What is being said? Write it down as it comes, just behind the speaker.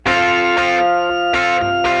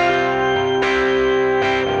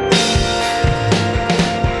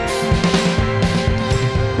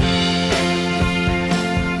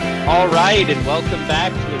right, and welcome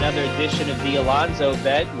back to another edition of the Alonso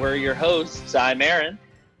Bet. We're your hosts. I'm Aaron.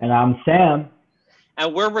 And I'm Sam.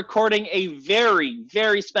 And we're recording a very,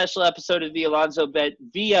 very special episode of the Alonso Bet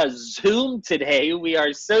via Zoom today. We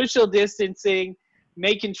are social distancing,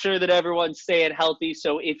 making sure that everyone's staying healthy.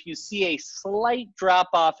 So if you see a slight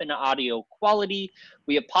drop-off in audio quality,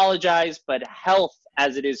 we apologize, but health,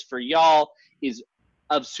 as it is for y'all, is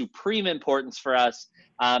of supreme importance for us.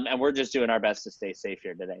 And we're just doing our best to stay safe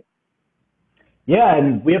here today. Yeah,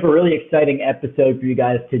 and we have a really exciting episode for you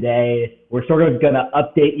guys today. We're sort of going to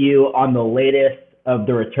update you on the latest of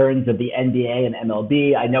the returns of the NBA and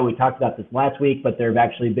MLB. I know we talked about this last week, but there have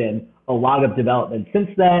actually been a lot of development since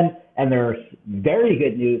then, and there's very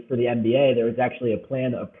good news for the NBA. There was actually a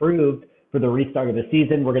plan approved for the restart of the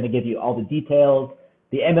season. We're going to give you all the details.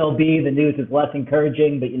 The MLB, the news is less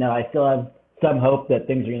encouraging, but I still have some hope that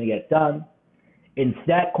things are going to get done. In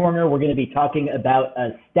Stat Corner, we're going to be talking about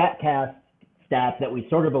a Statcast stat that we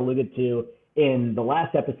sort of alluded to in the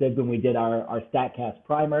last episode when we did our Statcast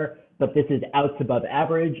primer, but this is outs above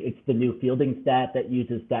average. It's the new fielding stat that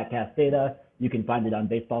uses Statcast data. You can find it on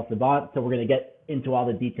Baseball Savant, so we're going to get into all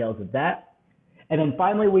the details of that. And then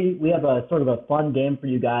finally, we have a sort of a fun game for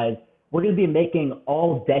you guys. We're going to be making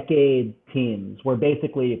all-decade teams where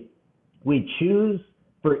basically we choose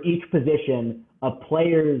for each position a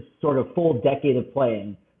player's sort of full decade of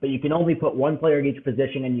playing, but you can only put one player in each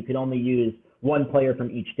position and you can only use one player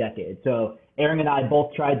from each decade. So Aaron and I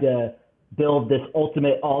both tried to build this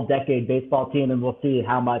ultimate all-decade baseball team, and we'll see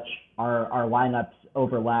how much our lineups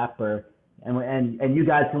overlap, and you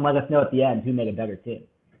guys can let us know at the end who made a better team.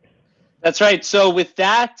 That's right. So with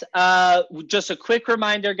that, just a quick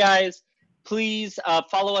reminder, guys, please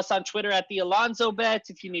follow us on Twitter at The Alonso Bet.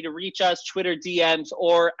 If you need to reach us, Twitter DMs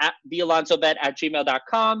or at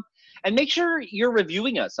thealonsobet@gmail.com. And make sure you're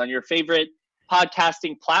reviewing us on your favorite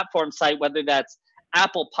podcasting platform site, whether that's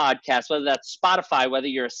Apple Podcasts, whether that's Spotify, whether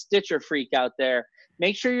you're a Stitcher freak out there.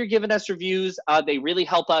 Make sure you're giving us reviews. They really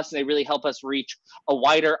help us, and they really help us reach a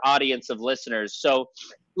wider audience of listeners. So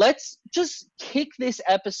let's just kick this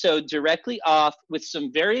episode directly off with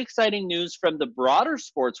some very exciting news from the broader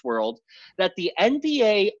sports world that the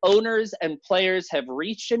NBA owners and players have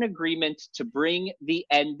reached an agreement to bring the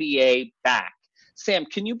NBA back. Sam,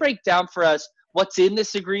 can you break down for us what's in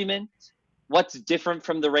this agreement? What's different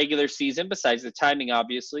from the regular season, besides the timing,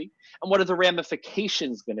 obviously? And what are the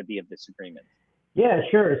ramifications going to be of this agreement? Yeah,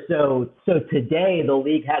 sure. So today the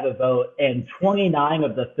league had a vote, and 29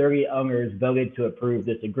 of the 30 owners voted to approve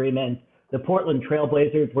this agreement. The Portland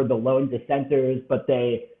Trailblazers were the lone dissenters, but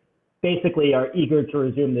they basically are eager to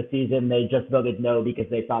resume the season. They just voted no because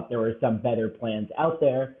they thought there were some better plans out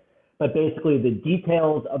there. But basically the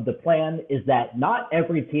details of the plan is that not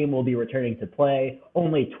every team will be returning to play.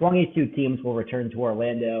 Only 22 teams will return to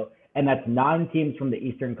Orlando, and that's 9 teams from the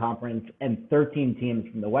Eastern Conference and 13 teams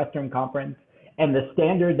from the Western Conference. And the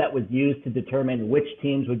standard that was used to determine which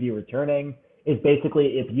teams would be returning is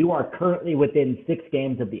basically if you are currently within 6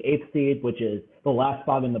 games of the 8th seed, which is the last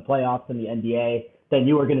spot in the playoffs in the NBA, then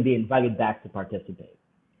you are going to be invited back to participate.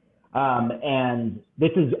 And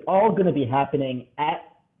this is all going to be happening at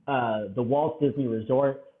the Walt Disney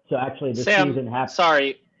Resort. So actually this season happens.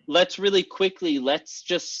 Sorry, let's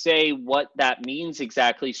just say what that means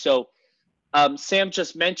exactly. So Sam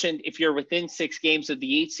just mentioned if you're within 6 games of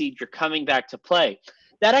the 8th seed, you're coming back to play.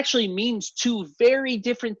 That actually means 2 very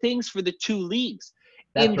different things for the 2 leagues.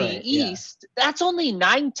 In the East, that's only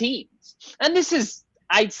 9 teams. And this is,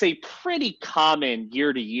 I'd say, pretty common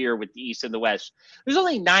year to year with the East and the West. There's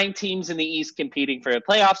only 9 teams in the East competing for a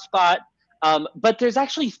playoff spot. But there's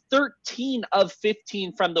actually 13 of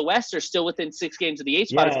 15 from the West are still within 6 games of the 8th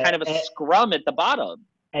spot. It's kind of a scrum at the bottom.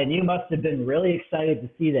 And you must have been really excited to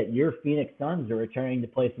see that your Phoenix Suns are returning to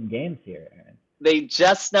play some games here, Aaron. They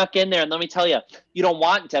just snuck in there. And let me tell you, you don't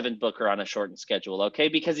want Devin Booker on a shortened schedule, okay?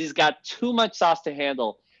 Because he's got too much sauce to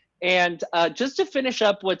handle. And just to finish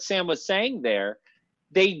up what Sam was saying there,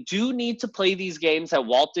 they do need to play these games at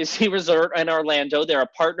Walt Disney Resort in Orlando. They're a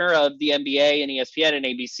partner of the NBA and ESPN and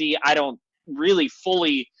ABC. I don't really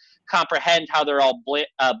fully comprehend how they're all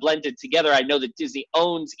blended together. I know that Disney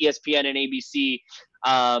owns ESPN and ABC,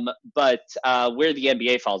 but where the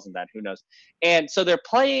NBA falls in that, who knows? And so they're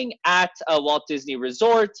playing at Walt Disney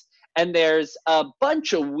Resort, and there's a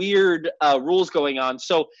bunch of weird rules going on.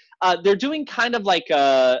 So they're doing kind of like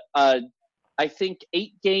I think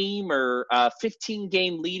 8-game or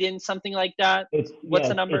 15-game lead-in, something like that. What's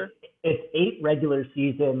the number? It's 8 regular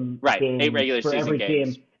season games 8 regular for season every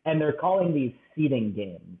games. Team, and they're calling these seeding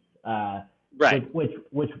games.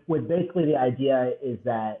 Which basically the idea is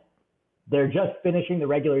that they're just finishing the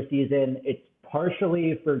regular season. It's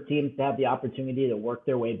partially for teams to have the opportunity to work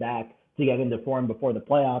their way back to get into form before the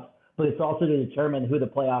playoffs, but it's also to determine who the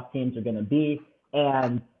playoff teams are going to be.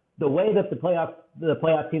 And the way that the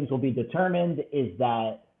playoff teams will be determined is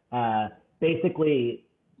that basically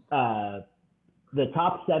the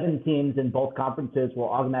top 7 teams in both conferences will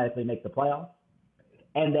automatically make the playoffs.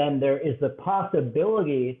 And then there is the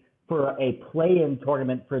possibility for a play-in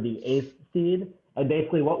tournament for the 8th seed. And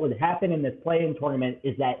basically what would happen in this play-in tournament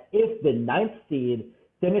is that if the 9th seed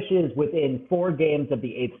finishes within 4 games of the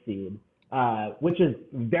 8th seed, which is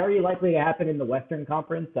very likely to happen in the Western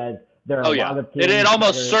Conference, as there are a lot of teams. It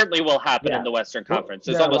almost certainly will happen in the Western Conference.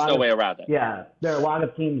 There's almost no way around it. Yeah, there are a lot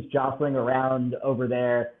of teams jostling around over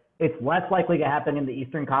there. It's less likely to happen in the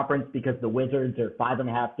Eastern Conference because the Wizards are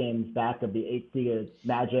 5.5 games back of the 8th seed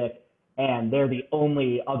Magic, and they're the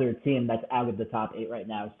only other team that's out of the top 8 right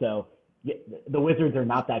now. So the Wizards are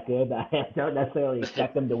not that good. I don't necessarily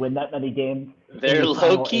expect them to win that many games. They're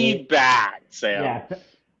low-key bad, Sam. Yeah,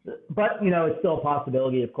 but, it's still a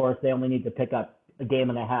possibility, of course. They only need to pick up a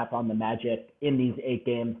game and a half on the Magic in these 8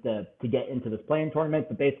 games to get into this play-in tournament.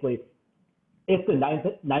 But basically, if the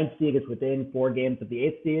ninth seed is within 4 games of the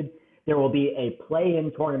 8th seed, there will be a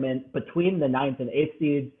play-in tournament between the 9th and 8th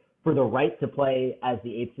seeds for the right to play as the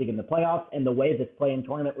 8th seed in the playoffs. And the way this play-in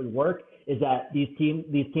tournament would work is that these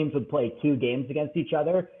teams would play 2 games against each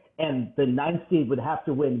other, and the 9th seed would have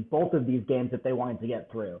to win both of these games if they wanted to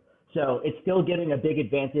get through. So it's still giving a big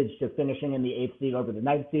advantage to finishing in the 8th seed over the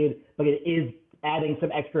 9th seed, but it is adding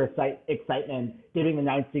some extra excitement, giving the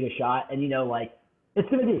 9th seed a shot. And, it's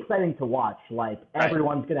going to be exciting to watch.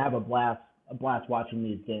 Everyone's going to have a blast watching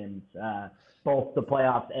these games, both the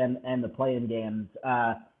playoffs and the play-in games.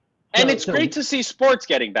 And it's great to see sports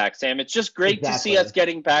getting back, Sam. It's just great to see us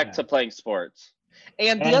getting back to playing sports.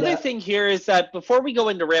 And the other thing here is that before we go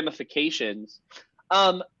into ramifications,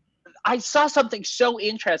 I saw something so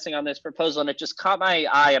interesting on this proposal, and it just caught my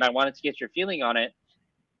eye, and I wanted to get your feeling on it.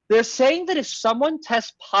 They're saying that if someone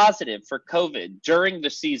tests positive for COVID during the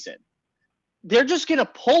season, they're just going to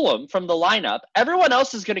pull them from the lineup. Everyone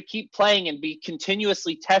else is going to keep playing and be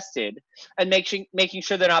continuously tested and making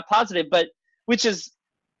sure they're not positive, but which is,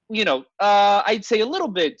 I'd say a little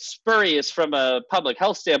bit spurious from a public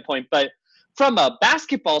health standpoint, but from a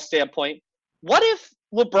basketball standpoint, what if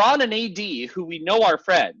LeBron and AD, who we know are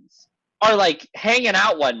friends, are hanging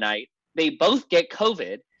out one night, they both get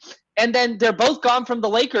COVID, and then they're both gone from the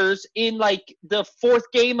Lakers in the 4th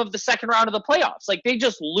game of the second round of the playoffs. They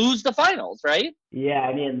just lose the finals, right? Yeah,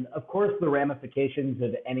 I mean, of course, the ramifications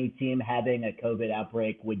of any team having a COVID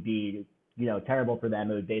outbreak would be, terrible for them.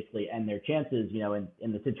 It would basically end their chances,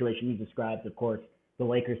 in the situation you described. Of course, the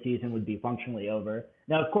Lakers season would be functionally over.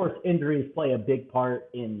 Now, of course, injuries play a big part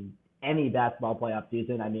in any basketball playoff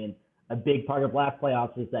season. I mean, a big part of last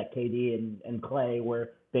playoffs is that KD and Clay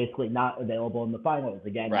were basically not available in the finals.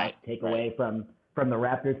 Again, not to take away from the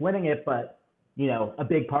Raptors winning it, but a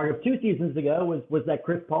big part of 2 seasons ago was that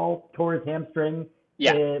Chris Paul tore his hamstring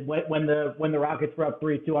when the Rockets were up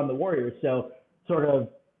 3-2 on the Warriors. So sort of,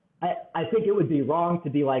 I think it would be wrong to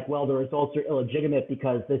be well, the results are illegitimate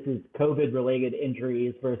because this is COVID-related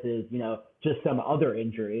injuries versus just some other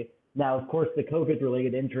injury. Now, of course, the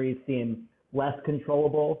COVID-related injuries seem less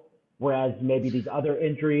controllable, whereas maybe these other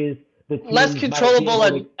injuries, less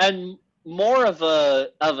controllable and more of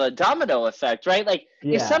a domino effect, right?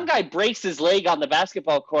 If some guy breaks his leg on the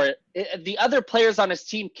basketball court, the other players on his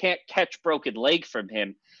team can't catch broken leg from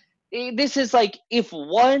him. This is if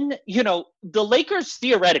one, the Lakers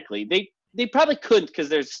theoretically, they probably couldn't because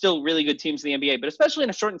there's still really good teams in the NBA, but especially in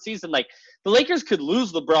a shortened season, the Lakers could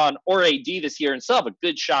lose LeBron or AD this year and still have a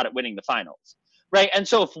good shot at winning the finals, right? And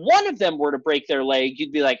so if one of them were to break their leg,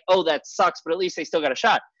 you'd be oh, that sucks, but at least they still got a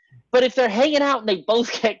shot. But if they're hanging out and they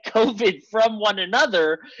both get COVID from one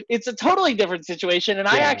another, it's a totally different situation. And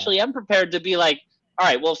I actually am prepared to be all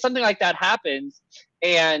right, well, if something like that happens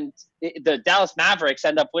and the Dallas Mavericks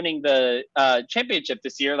end up winning the championship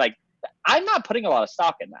this year, I'm not putting a lot of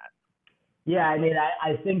stock in that. Yeah, I mean,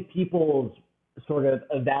 I think people's sort of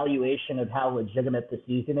evaluation of how legitimate the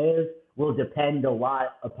season is will depend a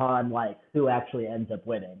lot upon who actually ends up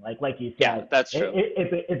winning. Like you said, yeah, that's true.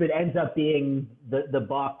 If it ends up being the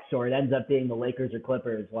Bucks or it ends up being the Lakers or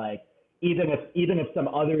Clippers, even if some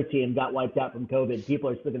other team got wiped out from COVID, people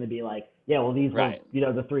are still going to be yeah, well, these were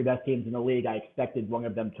the 3 best teams in the league. I expected one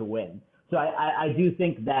of them to win. So I do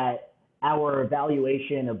think that our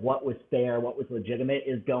evaluation of what was fair, what was legitimate,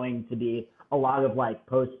 is going to be a lot of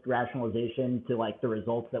post rationalization to the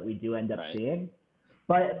results that we do end up seeing.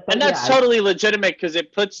 But that's totally legitimate because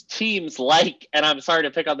it puts teams and I'm sorry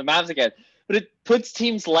to pick on the Mavs again, but it puts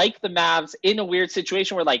teams like the Mavs in a weird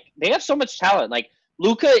situation where like they have so much talent. Like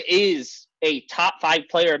Luka is a top 5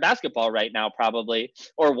 player in basketball right now, probably,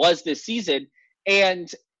 or was this season.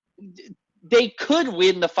 And they could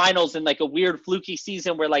win the finals in like a weird fluky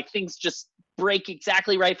season where like things just break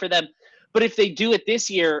exactly right for them. But if they do it this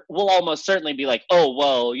year, we'll almost certainly be like, oh,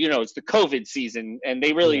 well, it's the COVID season and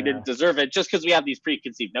they really didn't deserve it just because we have these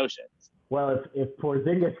preconceived notions. Well, if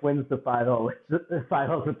Porzingis wins the finals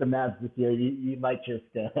with the Mavs this year, you might just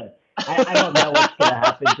I don't know what's going to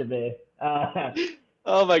happen to me.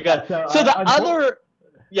 Oh, my God. So the other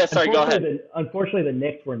 – yeah, sorry, go ahead. Unfortunately, the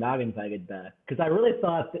Knicks were not invited back because I really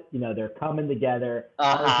thought that, they're coming together.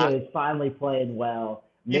 RJ is finally playing well.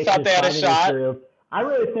 You thought they had a shot? I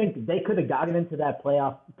really think they could have gotten into that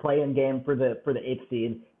play-in game for the 8th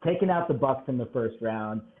seed, taken out the Bucks in the first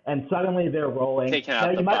round, and suddenly they're rolling. Now,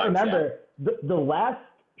 you might remember the last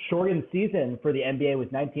shortened season for the NBA was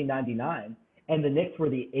 1999, and the Knicks were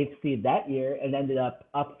the 8th seed that year and ended up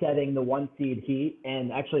upsetting the 1 seed Heat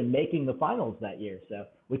and actually making the finals that year. So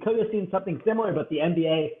we could have seen something similar, but the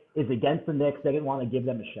NBA is against the Knicks. They didn't want to give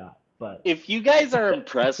them a shot. But if you guys are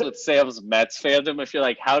impressed with Sam's Mets fandom, if you're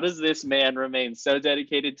like, how does this man remain so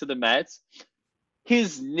dedicated to the Mets?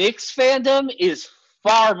 His Knicks fandom is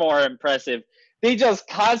far more impressive. They just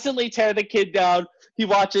constantly tear the kid down. He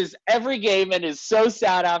watches every game and is so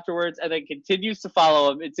sad afterwards and then continues to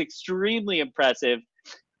follow him. It's extremely impressive.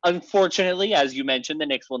 Unfortunately, as you mentioned, the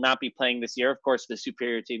Knicks will not be playing this year. Of course, the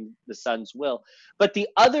superior team, the Suns, will. But the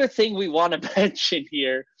other thing we want to mention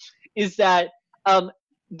here is that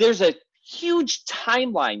there's a huge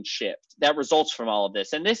timeline shift that results from all of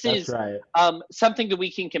this. And this is something that we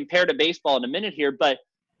can compare to baseball in a minute here, but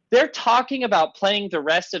they're talking about playing the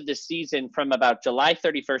rest of the season from about July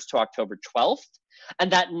 31st to October 12th.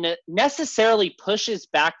 And that necessarily pushes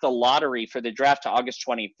back the lottery for the draft to August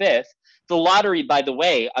 25th. The lottery, by the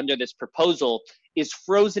way, under this proposal is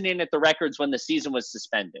frozen in at the records when the season was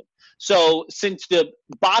suspended. So since the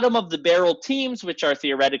bottom of the barrel teams, which are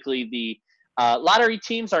theoretically the lottery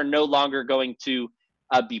teams, are no longer going to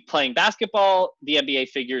be playing basketball, the NBA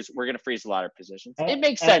figures we're going to freeze the lottery positions. It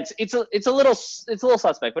makes sense. It's a little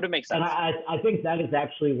suspect, but it makes sense. And I think that is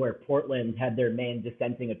actually where Portland had their main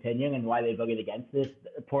dissenting opinion and why they voted against this.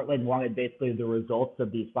 Portland wanted basically the results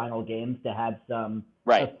of these final games to have some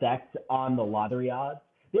effect on the lottery odds.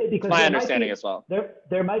 Because my understanding as well.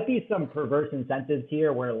 There might be some perverse incentives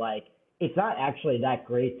here where like it's not actually that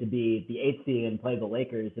great to be the 8th seed and play the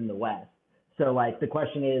Lakers in the West. So like the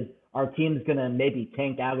question is, are teams going to maybe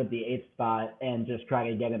tank out of the 8th spot and just try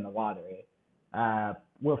to get in the lottery?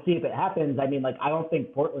 We'll see if it happens. I mean, like, I don't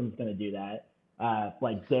think Portland's going to do that.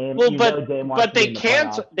 Like Dame, Dame wants but they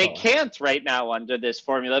can't. They can't right now under this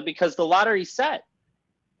formula because the lottery's set.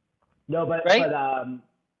 No, but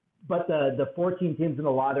the 14 teams in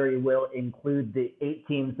the lottery will include the 8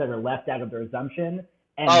 teams that are left out of the resumption.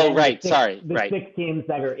 And the 6 teams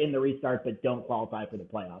that are in the restart but don't qualify for the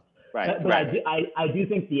playoffs. I do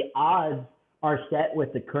think the odds are set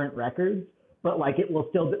with the current records, but like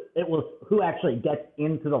who actually gets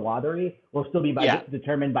into the lottery will still be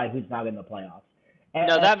determined by who's not in the playoffs.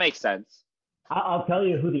 That makes sense. I'll tell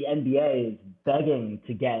you who the NBA is begging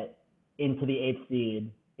to get into the 8th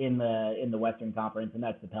seed in the Western Conference, and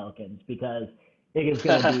that's the Pelicans, because it is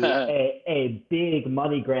going to be a big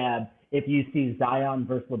money grab if you see Zion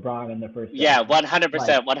versus LeBron in the first game. Yeah,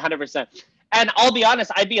 100%, 100%. And I'll be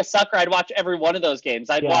honest, I'd be a sucker. I'd watch every one of those games.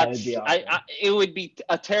 It would be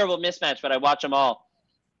a terrible mismatch, but I'd watch them all.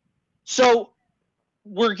 So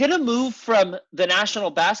we're going to move from the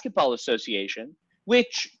National Basketball Association,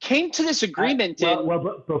 which came to this agreement.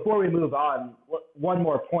 Before we move on, one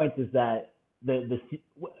more point is that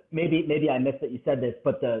maybe I missed that you said this,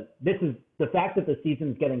 but the fact that the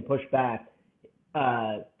season's getting pushed back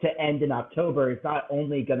to end in October is not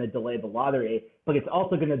only going to delay the lottery, but it's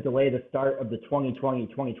also going to delay the start of the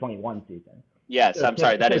 2020-2021 season. Yes, I'm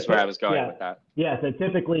sorry. That is where I was going with that. Yeah, so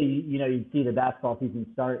typically, you'd see the basketball season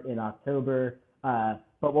start in October,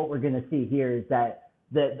 but what we're going to see here is that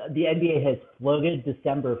the NBA has floated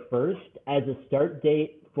December 1st as a start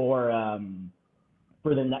date for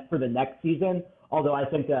the next season, although I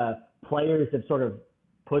think players have sort of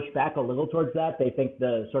pushed back a little towards that. They think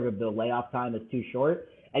the layoff time is too short,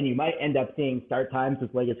 and you might end up seeing start times as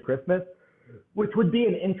late as Christmas, which would be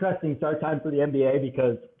an interesting start time for the NBA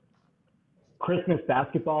because Christmas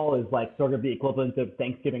basketball is like sort of the equivalent of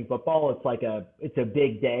Thanksgiving football. It's a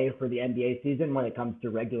big day for the NBA season when it comes to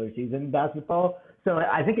regular season basketball. So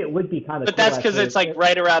I think it would be kind of. But that's because it's like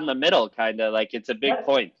right around the middle, kind of like it's a big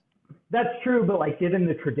point. That's true, but like given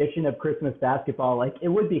the tradition of Christmas basketball, like it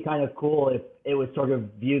would be kind of cool if it was sort of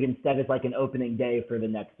viewed instead as like an opening day for the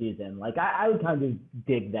next season. Like I would kind of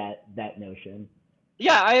dig that notion.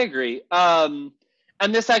 Yeah, I agree. And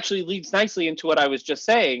this actually leads nicely into what I was just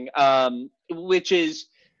saying, which is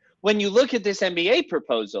when you look at this NBA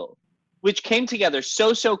proposal, which came together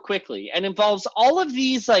so quickly and involves all of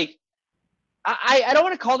these, like, I don't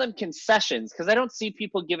want to call them concessions because I don't see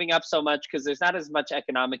people giving up so much because there's not as much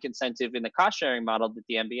economic incentive in the cost sharing model that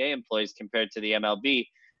the NBA employs compared to the MLB.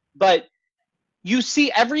 But you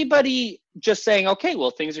see everybody just saying, okay,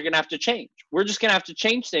 well, things are going to have to change. We're just going to have to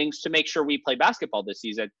change things to make sure we play basketball this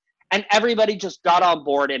season. And everybody just got on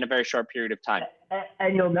board in a very short period of time.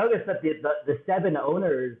 And you'll notice that the 7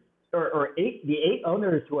 owners or the eight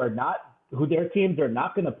owners who their teams are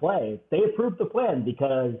not going to play, they approved the plan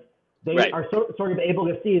because they are sort of able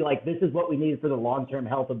to see, like, this is what we need for the long-term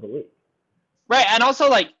health of the league. Right. And also,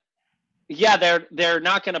 like, yeah, they're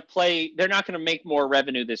not going to play. They're not going to make more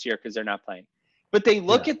revenue this year because they're not playing. But they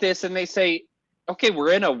look at this and they say, okay,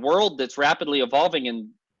 we're in a world that's rapidly evolving, and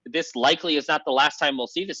this likely is not the last time we'll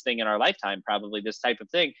see this thing in our lifetime, probably this type of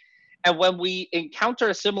thing. And when we encounter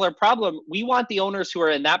a similar problem, we want the owners who are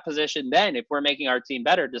in that position then, if we're making our team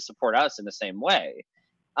better, to support us in the same way.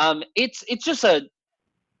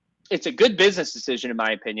 It's a good business decision, in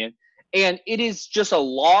my opinion. And it is just the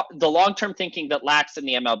long-term thinking that lacks in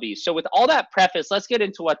the MLB. So with all that preface, let's get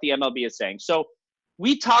into what the MLB is saying. So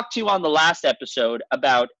we talked to you on the last episode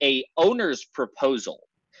about a owner's proposal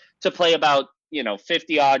to play about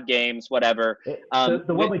 50 odd games, whatever. The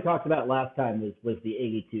one we talked about last time was the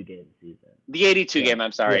 82 game season. The 82 game,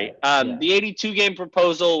 I'm sorry. The 82 game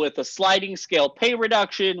proposal with a sliding scale pay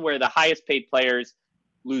reduction where the highest paid players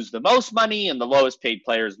lose the most money and the lowest paid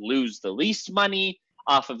players lose the least money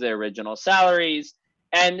off of their original salaries.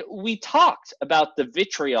 And we talked about the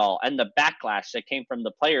vitriol and the backlash that came from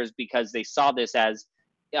the players because they saw this as,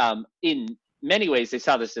 in many ways, they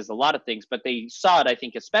saw this as a lot of things, but they saw it, I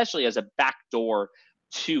think, especially as a backdoor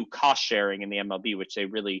to cost sharing in the MLB, which they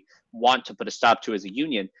really want to put a stop to as a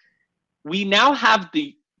union. We now have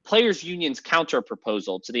the players union's counter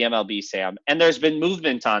proposal to the MLB, Sam, and there's been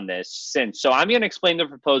movement on this since. So I'm going to explain the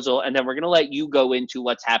proposal, and then we're going to let you go into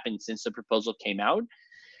what's happened since the proposal came out.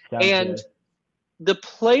 Sounds good. The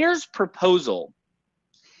players' proposal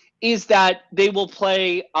is that they will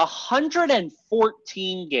play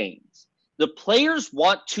 114 games. The players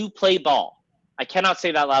want to play ball. I cannot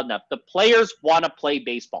say that loud enough. The players want to play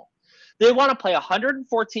baseball. They want to play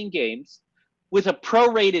 114 games with a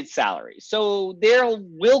prorated salary. So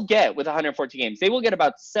will get, with 114 games, they will get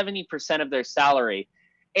about 70% of their salary.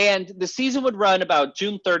 And the season would run about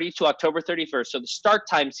June 30 to October 31st. So the start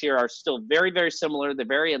times here are still very, very similar. They're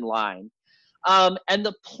very in line. And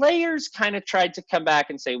the players kind of tried to come back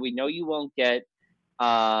and say, we know you won't get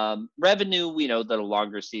revenue. We know that a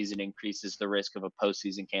longer season increases the risk of a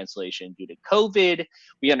postseason cancellation due to COVID.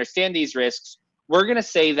 We understand these risks. We're going to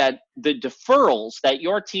say that the deferrals that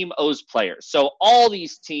your team owes players. So all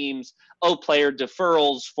these teams owe player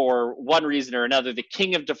deferrals for one reason or another. The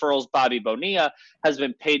king of deferrals, Bobby Bonilla, has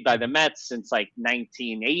been paid by the Mets since like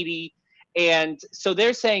 1980. And so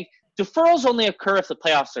they're saying deferrals only occur if the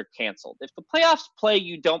playoffs are canceled. If the playoffs play,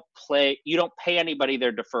 you don't pay anybody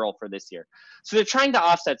their deferral for this year. So they're trying to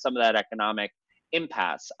offset some of that economic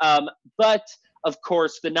impasse. But of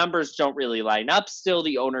course, the numbers don't really line up. Still,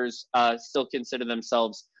 the owners still consider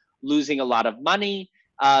themselves losing a lot of money.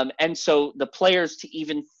 And so the players, to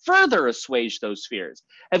even further assuage those fears,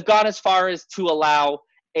 have gone as far as to allow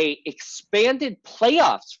a expanded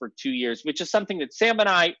playoffs for 2 years, which is something that Sam and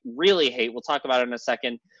I really hate. We'll talk about it in a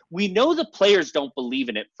second. We know the players don't believe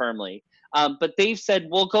in it firmly, but they've said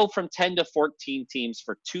we'll go from 10 to 14 teams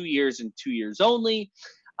for 2 years and 2 years only.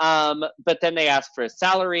 But then they ask for a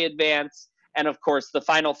salary advance. And of course, the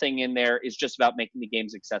final thing in there is just about making the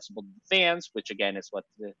games accessible to the fans, which again is what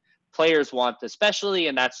the players want especially,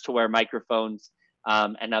 and that's to where microphones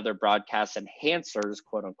and other broadcast enhancers,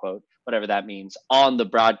 quote unquote, whatever that means, on the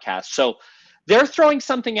broadcast. So they're throwing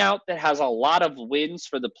something out that has a lot of wins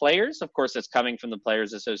for the players. Of course, it's coming from the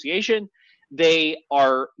Players Association. They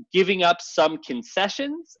are giving up some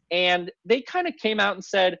concessions, and they kind of came out and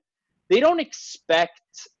said they don't expect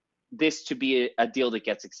this to be a deal that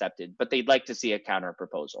gets accepted, but they'd like to see a counter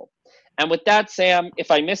proposal. And with that, Sam, if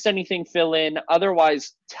I missed anything, fill in.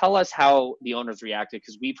 Otherwise, tell us how the owners reacted,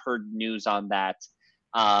 because we've heard news on that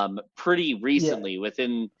pretty recently,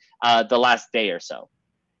 within the last day or so.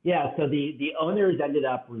 Yeah, so the owners ended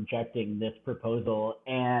up rejecting this proposal,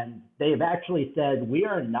 and they've actually said, we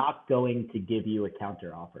are not going to give you a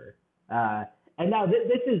counteroffer. And now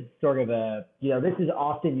this is sort of this is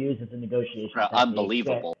often used as a negotiation technique.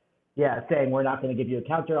 Unbelievable. Saying we're not going to give you a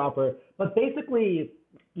counter offer. But basically,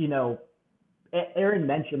 Aaron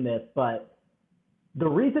mentioned this, but the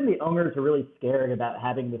reason the owners are really scared about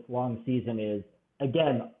having this long season is,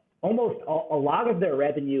 again, almost a lot of their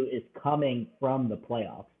revenue is coming from the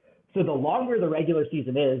playoffs. So the longer the regular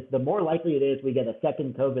season is, the more likely it is we get a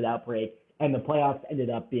second COVID outbreak and the playoffs ended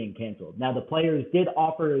up being canceled. Now, the players did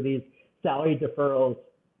offer these salary deferrals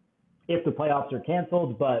if the playoffs are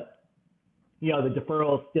canceled, but the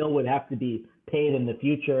deferrals still would have to be paid in the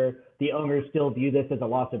future. The owners still view this as a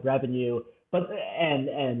loss of revenue. But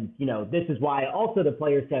this is why also the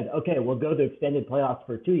players said, okay, we'll go to extended playoffs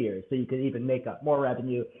for 2 years so you could even make up more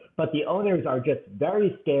revenue. But the owners are just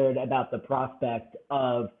very scared about the prospect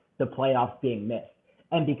of the playoffs being missed.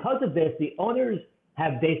 And because of this, the owners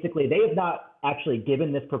have they have not actually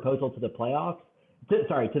given this proposal to the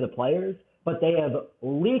to the players, but they have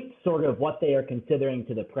leaked sort of what they are considering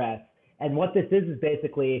to the press. And what this is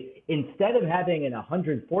basically, instead of having an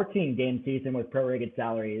 114 game season with prorated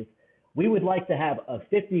salaries, we would like to have a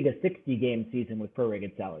 50 to 60 game season with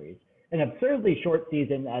prorated salaries. An absurdly short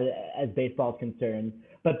season as baseball is concerned,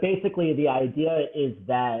 but basically the idea is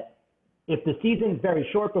that if the season's very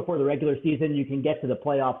short before the regular season, you can get to the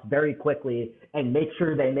playoffs very quickly and make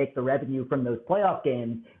sure they make the revenue from those playoff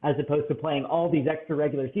games, as opposed to playing all these extra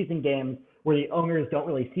regular season games where the owners don't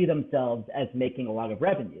really see themselves as making a lot of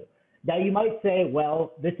revenue. Now, you might say,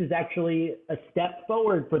 well, this is actually a step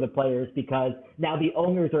forward for the players because now the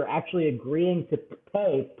owners are actually agreeing to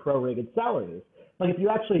pay prorated salaries. But if you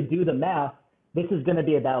actually do the math, this is going to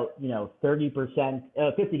be about, 30%,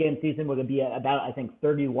 50-game season would be about, I think,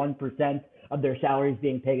 31% of their salaries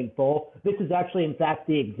being paid in full. This is actually, in fact,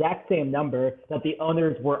 the exact same number that the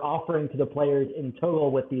owners were offering to the players in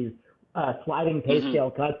total with these sliding pay scale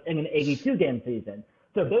cuts in an 82-game season.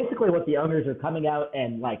 So basically what the owners are coming out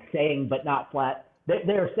and saying, but not flat,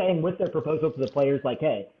 they're saying with their proposal to the players,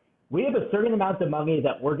 hey, we have a certain amount of money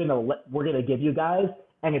that we're gonna give you guys,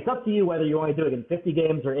 and it's up to you whether you want to do it in 50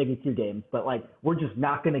 games or 82 games, but we're just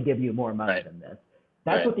not going to give you more money than this.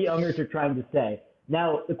 That's what the owners are trying to say.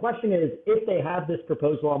 Now, the question is, if they have this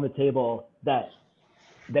proposal on the table that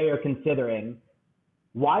they are considering,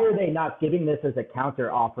 why are they not giving this as a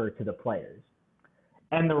counter offer to the players?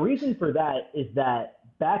 And the reason for that is that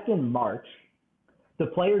back in March, the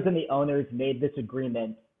players and the owners made this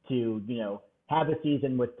agreement to, have a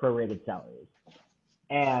season with prorated salaries.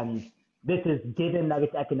 And this is given that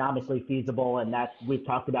it's economically feasible, and we've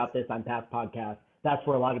talked about this on past podcasts. That's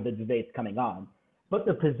where a lot of the debate's coming on. But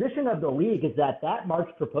the position of the league is that March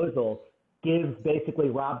proposal gives basically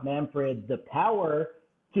Rob Manfred the power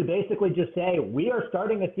to basically just say, we are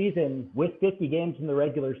starting a season with 50 games in the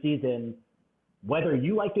regular season, whether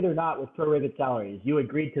you like it or not, with prorated salaries. You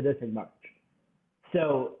agreed to this in March.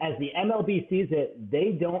 So as the MLB sees it,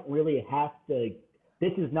 they don't really have to.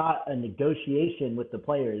 This is not a negotiation with the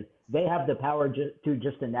players. They have the power to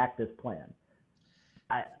just enact this plan.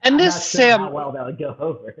 I'm not sure how well that would go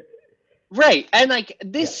over. Right. And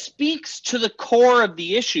this speaks to the core of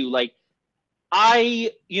the issue.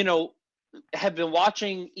 I, have been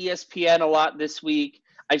watching ESPN a lot this week.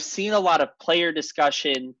 I've seen a lot of player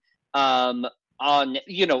discussion on,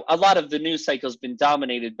 a lot of the news cycle has been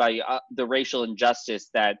dominated by the racial injustice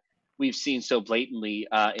that we've seen so blatantly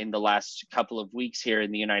in the last couple of weeks here in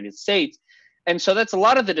the United States. And so that's a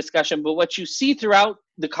lot of the discussion. But what you see throughout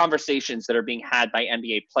the conversations that are being had by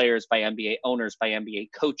NBA players, by NBA owners, by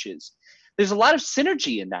NBA coaches, there's a lot of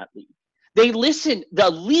synergy in that league. The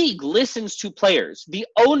league listens to players. The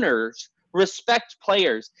owners respect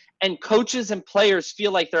players, and coaches and players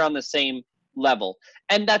feel like they're on the same level.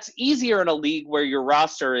 And that's easier in a league where your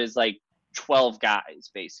roster is 12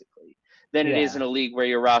 guys, basically, than it is in a league where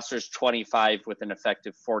your roster is 25 with an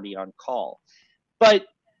effective 40 on call. But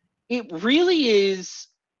it really is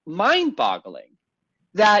mind-boggling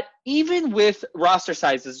that even with roster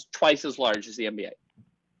sizes twice as large as the NBA,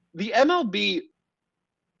 the MLB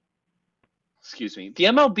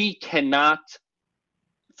cannot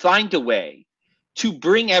find a way to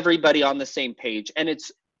bring everybody on the same page. And it's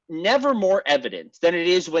never more evident than it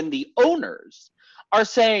is when the owners are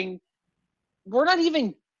saying, we're not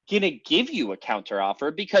even going to give you a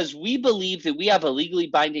counteroffer because we believe that we have a legally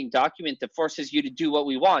binding document that forces you to do what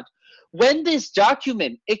we want. When this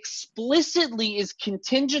document explicitly is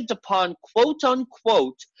contingent upon, quote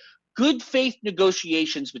unquote, good faith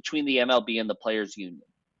negotiations between the MLB and the players' union.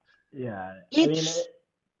 Yeah.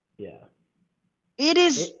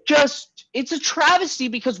 It's a travesty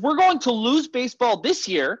because we're going to lose baseball this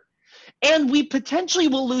year. And we potentially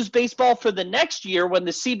will lose baseball for the next year when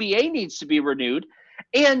the CBA needs to be renewed.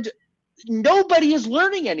 And nobody is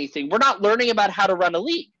learning anything. We're not learning about how to run a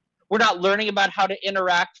league. We're not learning about how to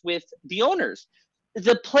interact with the owners.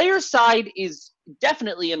 The player side is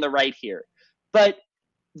definitely in the right here, but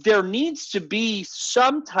there needs to be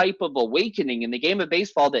some type of awakening in the game of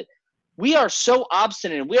baseball that we are so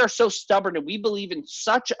obstinate and we are so stubborn and we believe in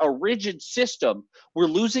such a rigid system. We're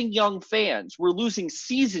losing young fans. We're losing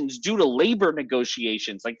seasons due to labor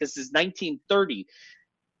negotiations. Like this is 1930.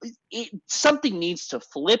 Something needs to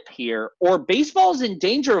flip here, or baseball is in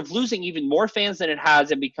danger of losing even more fans than it has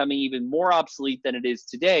and becoming even more obsolete than it is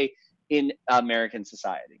today in American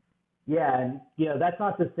society. Yeah, and that's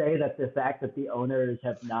not to say that the fact that the owners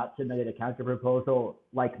have not submitted a counter proposal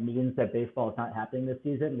means that baseball is not happening this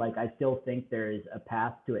season. I still think there is a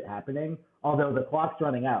path to it happening, although the clock's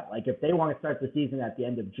running out. If they want to start the season at the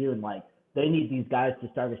end of June, they need these guys to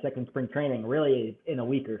start a second spring training really in a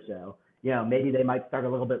week or so. Maybe they might start a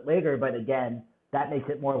little bit later, but again, that makes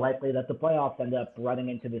it more likely that the playoffs end up running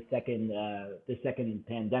into the second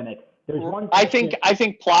pandemic. There's one question. I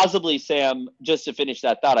think plausibly, Sam, just to finish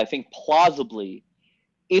that thought, I think plausibly,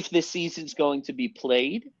 if the season's going to be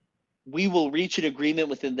played, we will reach an agreement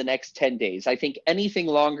within the next 10 days. I think anything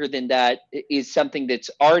longer than that is something that's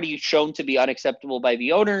already shown to be unacceptable by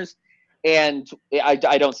the owners. And I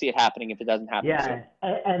don't see it happening if it doesn't happen. Yeah,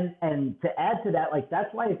 and to add to that,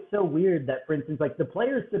 that's why it's so weird that, for instance, the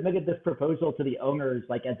players submitted this proposal to the owners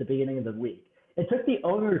at the beginning of the week. It took the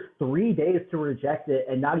owners 3 days to reject it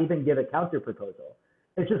and not even give a counter proposal.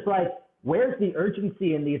 It's just where's the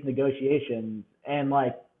urgency in these negotiations? And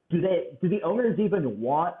do the owners even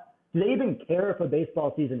do they even care if a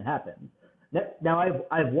baseball season happens? Now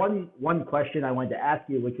I have one question I wanted to ask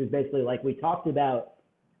you, which is basically we talked about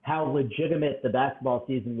how legitimate the basketball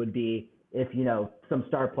season would be if, some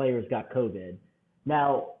star players got COVID.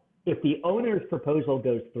 Now, if the owner's proposal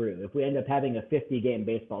goes through, if we end up having a 50-game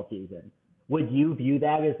baseball season, would you view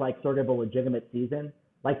that as sort of a legitimate season?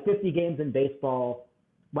 50 games in baseball,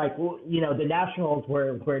 the Nationals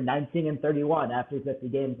were 19-31 after 50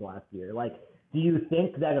 games last year. Do you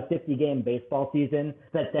think that a 50-game baseball season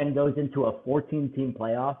that then goes into a 14-team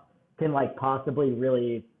playoff can possibly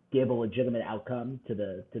really give a legitimate outcome to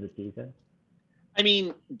the season? I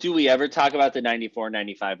mean, do we ever talk about the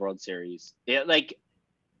 94-95 World Series?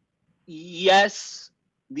 Yes,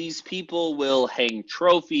 these people will hang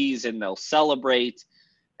trophies and they'll celebrate,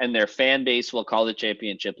 and their fan base will call the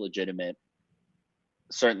championship legitimate.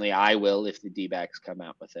 Certainly I will if the D-backs come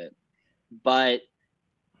out with it. But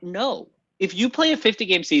no, if you play a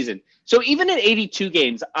 50-game season, so even at 82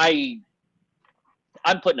 games, I'm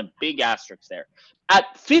putting a big asterisk there.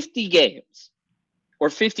 At 50 games or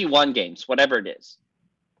 51 games, whatever it is,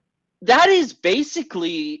 that is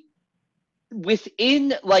basically within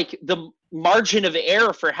the margin of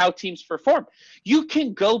error for how teams perform. You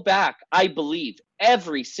can go back, I believe,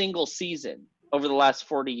 every single season over the last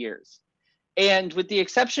 40 years. And with the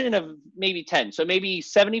exception of maybe 10, so maybe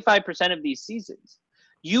 75% of these seasons,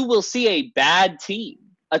 you will see a bad team,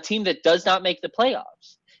 a team that does not make the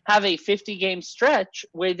playoffs, have a 50-game stretch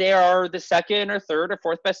where they are the second or third or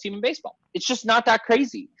fourth best team in baseball. It's just not that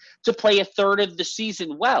crazy to play a third of the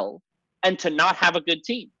season well and to not have a good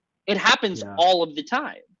team. It happens all of the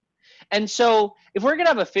time. And so if we're going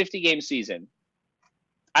to have a 50-game season,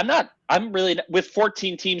 I'm really with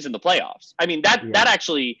 14 teams in the playoffs. I mean, that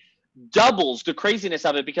actually doubles the craziness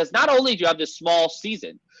of it, because not only do you have this small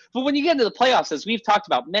season, but when you get into the playoffs, as we've talked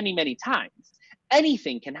about many, many times,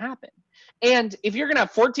 anything can happen. And if you're going to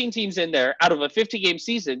have 14 teams in there out of a 50-game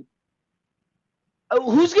season,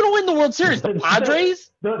 who's going to win the World Series? The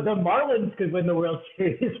Padres? The Marlins could win the World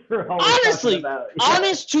Series for all honestly,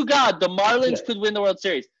 honest to God, the Marlins could win the World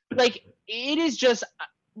Series. It is just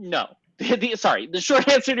no. Sorry, the short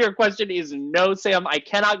answer to your question is no, Sam. I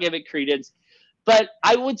cannot give it credence. But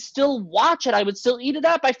I would still watch it. I would still eat it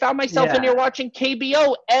up. I found myself in here watching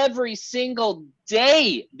KBO every single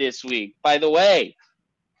day this week, by the way.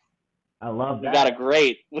 I love that.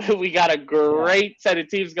 We got a great set of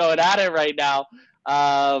teams going at it right now.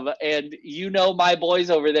 And my boys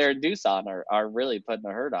over there in Doosan are really putting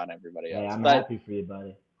a hurt on everybody else. I'm happy for you,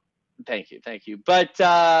 buddy. Thank you. But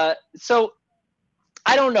so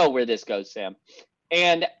I don't know where this goes, Sam.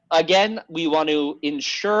 And again, we want to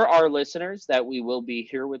ensure our listeners that we will be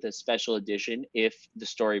here with a special edition if the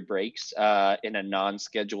story breaks in a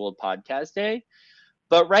non-scheduled podcast day.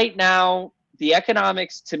 But right now, the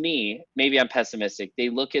economics, to me, maybe I'm pessimistic, they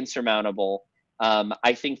look insurmountable.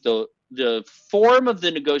 I think the form of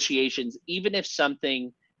the negotiations, even if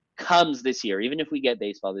something comes this year, even if we get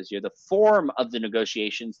baseball this year, the form of the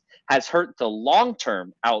negotiations has hurt the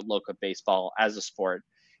long-term outlook of baseball as a sport.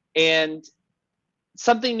 And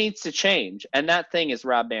something needs to change, and that thing is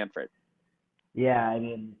Rob Manfred. Yeah, I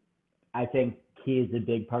mean, I think he is a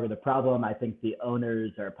big part of the problem. I think the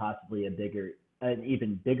owners are possibly an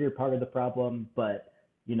even bigger part of the problem. But,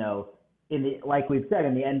 you know, like we've said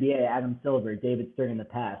in the NBA, Adam Silver, David Stern in the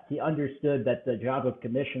past, he understood that the job of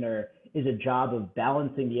commissioner is a job of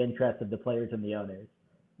balancing the interests of the players and the owners.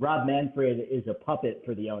 Rob Manfred is a puppet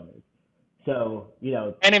for the owners. So, you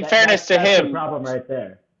know, and in fairness to that's him, the problem right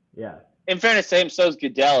there. Yeah. In fairness to him, so is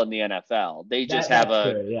Goodell in the NFL. They just have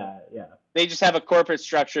true. Yeah. They just have a corporate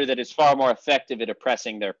structure that is far more effective at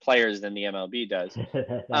oppressing their players than the MLB does.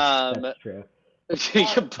 That's true.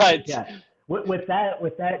 But yeah, with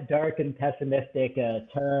that dark and pessimistic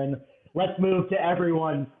turn, let's move to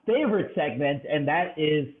everyone's favorite segment, and that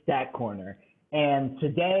is Stat Corner. And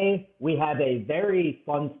today we have a very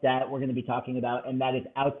fun stat we're going to be talking about, and that is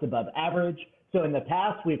outs above average. So in the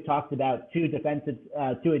past, we've talked about two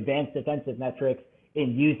advanced defensive metrics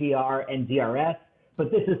in UZR and DRS, but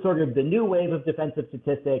this is sort of the new wave of defensive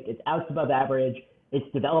statistic. It's outs above average. It's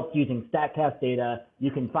developed using Statcast data.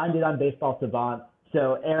 You can find it on Baseball Savant.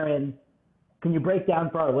 So Aaron, can you break down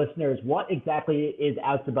for our listeners what exactly is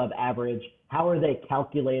outs above average? How are they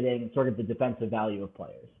calculating sort of the defensive value of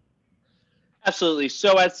players? Absolutely.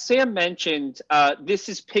 So as Sam mentioned, this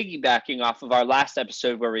is piggybacking off of our last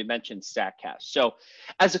episode where we mentioned Statcast. So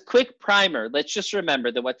as a quick primer, let's just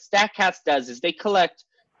remember that what Statcast does is they collect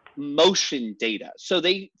motion data. So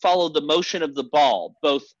they follow the motion of the ball,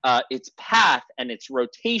 both its path and its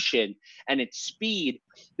rotation and its speed.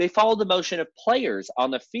 They follow the motion of players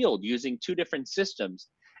on the field using two different systems.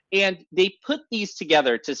 And they put these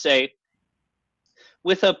together to say,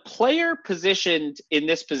 with a player positioned in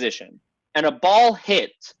this position, and a ball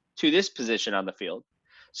hit to this position on the field,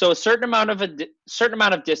 so a certain amount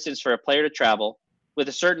of distance for a player to travel with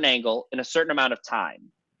a certain angle in a certain amount of time,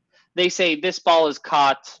 they say this ball is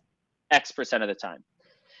caught X% of the time.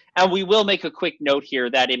 And we will make a quick note here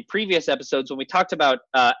that in previous episodes, when we talked about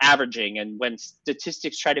averaging and when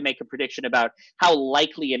statistics try to make a prediction about how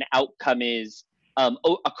likely an outcome is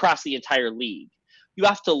across the entire league, you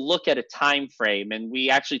have to look at a time frame, and we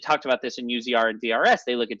actually talked about this in UZR and DRS.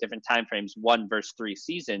 They look at different time frames, 1 versus 3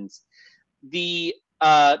 seasons. The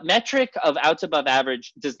metric of outs above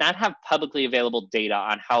average does not have publicly available data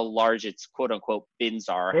on how large its quote-unquote bins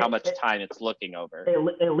are, how much time it's looking over.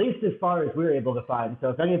 At least as far as we're able to find.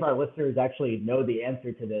 So if any of our listeners actually know the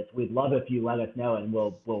answer to this, we'd love if you let us know, and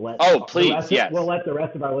we'll let we'll let the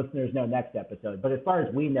rest of our listeners know next episode. But as far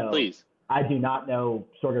as we know, please. I do not know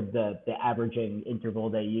sort of the averaging interval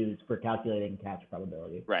they use for calculating catch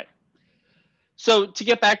probability. Right. So to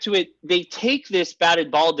get back to it, they take this batted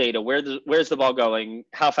ball data, where's the ball going,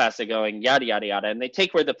 how fast it's going, yada, yada, yada, and they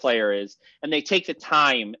take where the player is, and they take the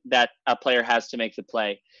time that a player has to make the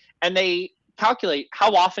play, and they calculate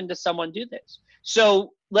how often does someone do this.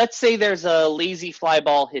 So let's say there's a lazy fly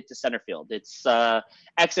ball hit to center field. Its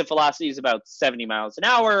exit velocity is about 70 miles an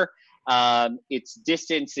hour. Its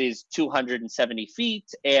distance is 270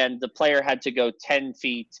 feet, and the player had to go 10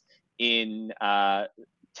 feet in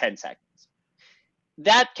 10 seconds.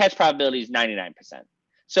 That catch probability is 99%.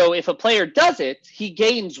 So if a player does it, he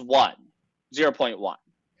gains 0.1.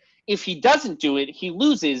 If he doesn't do it, he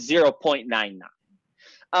loses 0.99.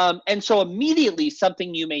 And so immediately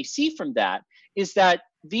something you may see from that is that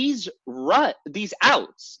these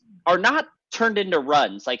outs are not turned into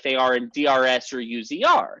runs like they are in DRS or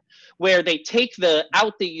UZR, where they take the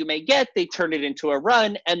out that you may get, they turn it into a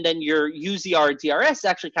run, and then your UZR or DRS is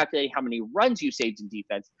actually calculating how many runs you saved in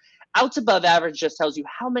defense. Outs above average just tells you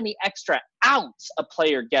how many extra outs a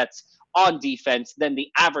player gets on defense than the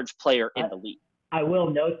average player in the league. I will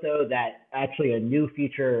note, though, that actually a new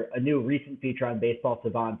recent feature on Baseball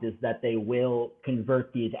Savant is that they will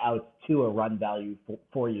convert these outs to a run value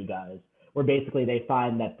for you guys, where basically they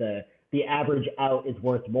find that the average out is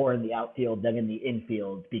worth more in the outfield than in the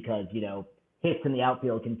infield because, you know, hits in the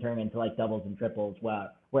outfield can turn into like doubles and triples,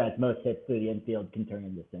 whereas most hits through the infield can turn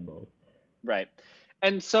into singles. Right.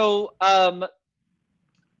 And so,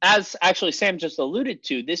 as actually Sam just alluded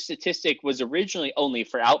to, this statistic was originally only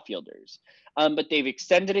for outfielders, but they've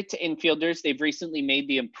extended it to infielders. They've recently made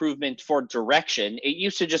the improvement for direction. It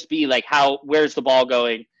used to just be like where's the ball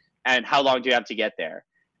going and how long do you have to get there?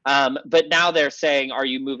 But now they're saying, are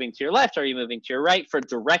you moving to your left? Are you moving to your right for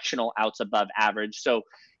directional outs above average? So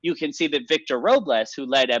you can see that Victor Robles, who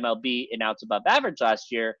led MLB in outs above average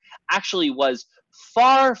last year, actually was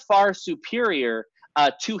far, far superior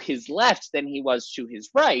to his left than he was to his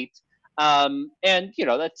right. And,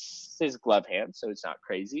 that's his glove hand, so it's not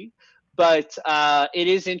crazy. But it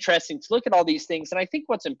is interesting to look at all these things. And I think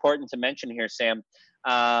what's important to mention here, Sam,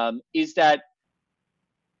 is that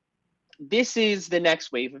this is the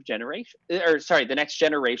next wave of generation, or sorry, the next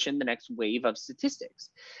generation, the next wave of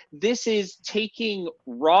statistics. This is taking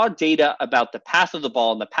raw data about the path of the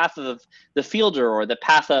ball and the path of the fielder or the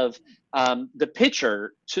path of the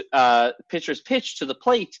pitcher's pitch to the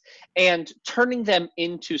plate, and turning them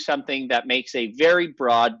into something that makes a very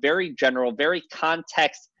broad, very general, very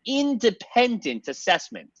context independent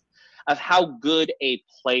assessment of how good a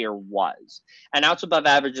player was. And outs above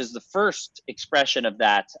average is the first expression of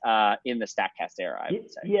that in the Statcast era, I would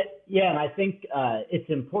say. Yeah, and I think it's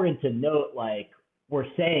important to note, like, we're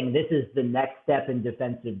saying this is the next step in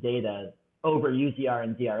defensive data over UZR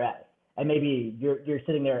and DRS. And maybe you're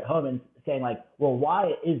sitting there at home and saying, like, well,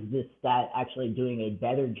 why is this stat actually doing a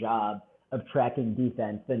better job of tracking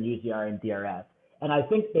defense than UZR and DRS? And I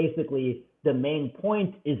think basically the main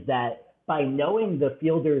point is that by knowing the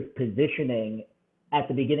fielder's positioning at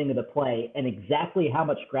the beginning of the play and exactly how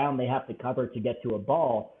much ground they have to cover to get to a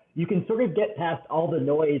ball, you can sort of get past all the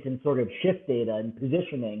noise and sort of shift data and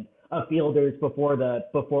positioning of fielders before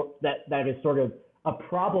that is sort of a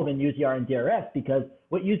problem in UZR and DRS, because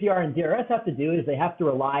what UZR and DRS have to do is they have to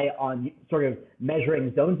rely on sort of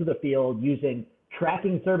measuring zones of the field using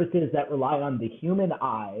tracking services that rely on the human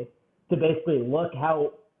eye to basically look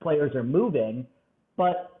how players are moving.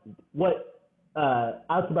 But what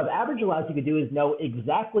outs above average allows you to do is know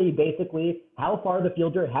exactly basically how far the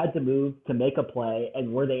fielder had to move to make a play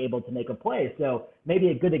and were they able to make a play. So maybe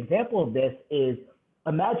a good example of this is,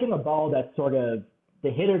 imagine a ball that's sort of, the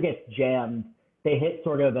hitter gets jammed, they hit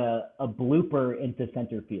sort of a blooper into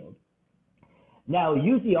center field. Now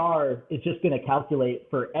UZR is just going to calculate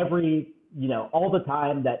for every, all the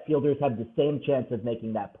time that fielders have the same chance of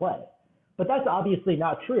making that play. But that's obviously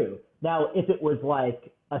not true. Now, if it was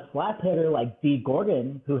like a slap hitter like D.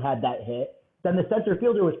 Gordon who had that hit, then the center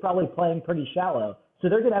fielder was probably playing pretty shallow. So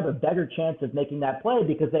they're going to have a better chance of making that play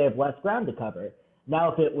because they have less ground to cover.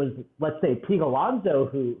 Now, if it was, let's say, Pete Alonso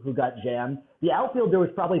who got jammed, the outfielder was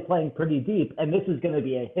probably playing pretty deep, and this is going to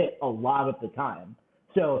be a hit a lot of the time.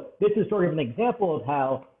 So this is sort of an example of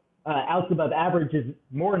how outs above average is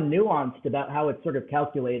more nuanced about how it's sort of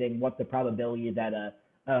calculating what the probability that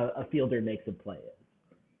a fielder makes a play is.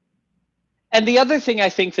 And the other thing I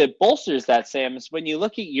think that bolsters that, Sam, is when you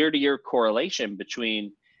look at year-to-year correlation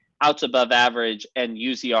between outs above average and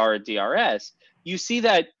UZR and DRS, you see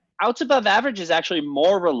that outs above average is actually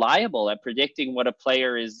more reliable at predicting what a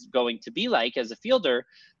player is going to be like as a fielder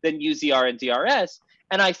than UZR and DRS.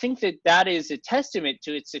 And I think that that is a testament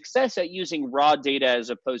to its success at using raw data as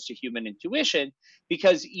opposed to human intuition,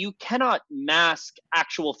 because you cannot mask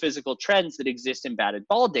actual physical trends that exist in batted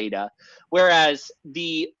ball data, whereas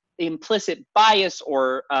the implicit bias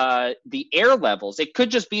or the air levels, it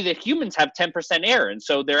could just be that humans have 10% air, and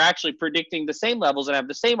so they're actually predicting the same levels and have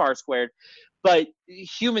the same R squared, but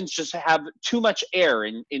humans just have too much air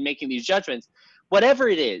in making these judgments. Whatever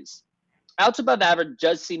it is, outs above average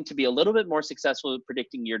does seem to be a little bit more successful at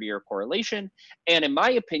predicting year-to-year correlation, and in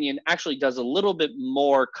my opinion, actually does a little bit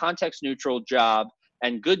more context-neutral job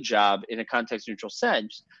and good job in a context-neutral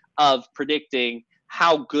sense of predicting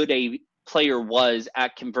how good a player was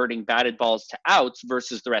at converting batted balls to outs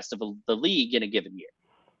versus the rest of the league in a given year.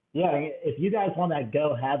 Yeah, if you guys want to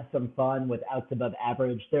go have some fun with outs above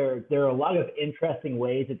average, there are a lot of interesting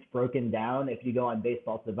ways it's broken down. If you go on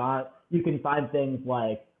Baseball Savant, you can find things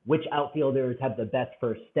like which outfielders have the best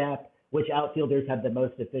first step, which outfielders have the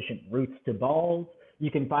most efficient routes to balls. You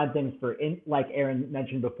can find things for, like Aaron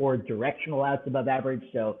mentioned before, directional outs above average.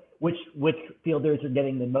 So which fielders are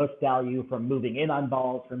getting the most value from moving in on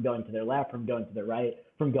balls, from going to their left, from going to their right,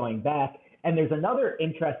 from going back. And there's another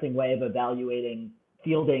interesting way of evaluating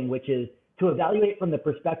fielding, which is to evaluate from the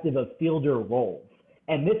perspective of fielder roles.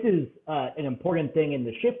 And this is an important thing in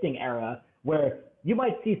the shifting era, where you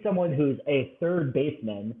might see someone who's a third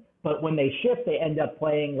baseman, but when they shift, they end up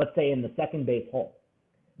playing, let's say, in the second base hole.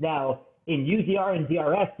 Now, in UZR and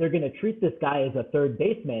DRS, they're going to treat this guy as a third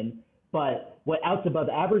baseman, but what outs above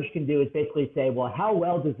average can do is basically say, well, how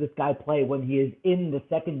well does this guy play when he is in the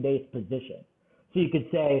second base position? So you could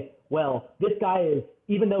say, well, this guy is,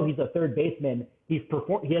 even though he's a third baseman, he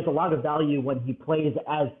has a lot of value when he plays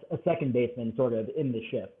as a second baseman, sort of in the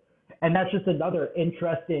shift. And that's just another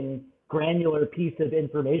interesting granular piece of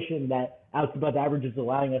information that outs above average is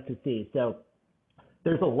allowing us to see. So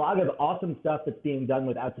there's a lot of awesome stuff that's being done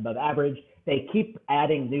with outs above average. They keep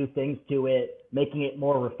adding new things to it, making it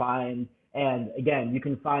more refined. And again, you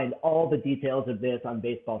can find all the details of this on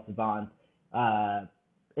Baseball Savant.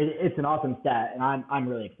 It's an awesome stat, and I'm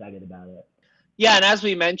really excited about it. Yeah, and as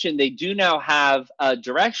we mentioned, they do now have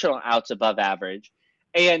directional outs above average.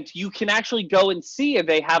 And you can actually go and see if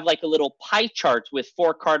they have like a little pie chart with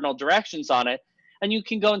 4 cardinal directions on it. And you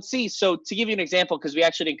can go and see. So to give you an example, because we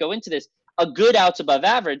actually didn't go into this, a good outs above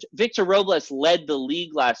average, Victor Robles led the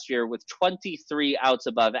league last year with 23 outs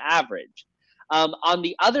above average. On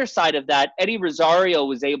the other side of that, Eddie Rosario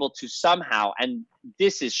was able to somehow, and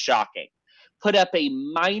this is shocking, put up a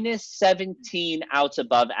minus 17 outs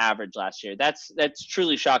above average last year. That's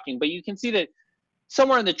truly shocking. But you can see that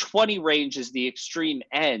somewhere in the 20 range is the extreme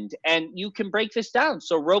end, and you can break this down.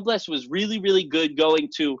 So Robles was really, really good going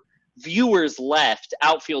to viewers left,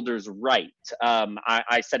 outfielders right.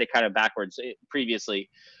 I said it kind of backwards previously,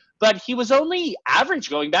 but he was only average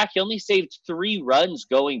going back. He only saved 3 runs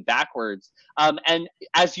going backwards. And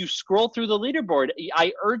as you scroll through the leaderboard,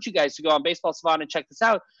 I urge you guys to go on Baseball Savant and check this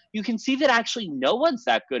out. You can see that actually no one's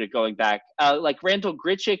that good at going back. Like Randall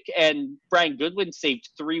Grichuk and Brian Goodwin saved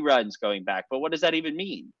 3 runs going back, but what does that even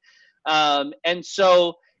mean? And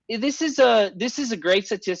so this is a great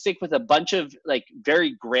statistic with a bunch of like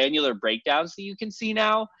very granular breakdowns that you can see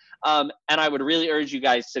now. And I would really urge you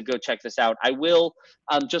guys to go check this out. I will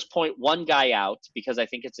just point one guy out because I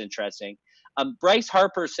think it's interesting. Bryce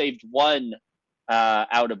Harper saved 1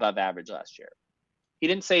 out above average last year. He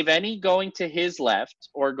didn't save any going to his left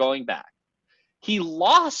or going back. He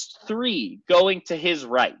lost 3 going to his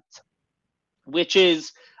right, which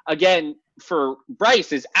is, again, for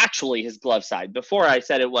Bryce, is actually his glove side. Before I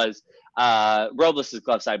said it was Robles'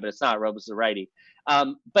 glove side, but it's not. Robles is a righty.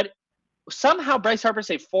 But somehow Bryce Harper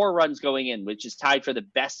saved 4 runs going in, which is tied for the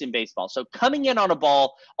best in baseball. So coming in on a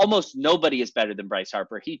ball, almost nobody is better than Bryce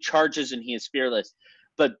Harper. He charges and he is fearless.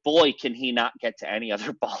 But boy, can he not get to any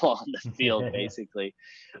other ball on the field, basically.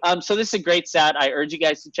 So this is a great stat. I urge you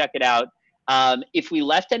guys to check it out. If we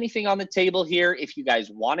left anything on the table here, if you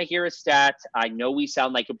guys want to hear a stat, I know we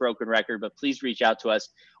sound like a broken record, but please reach out to us.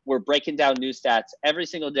 We're breaking down new stats every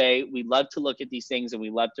single day. We love to look at these things, and we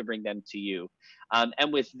love to bring them to you.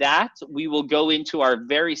 And with that, we will go into our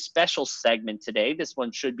very special segment today. This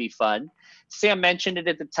one should be fun. Sam mentioned it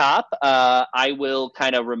at the top. I will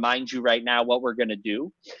kind of remind you right now what we're going to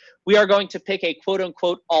do. We are going to pick a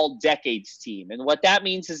quote-unquote all-decades team. And what that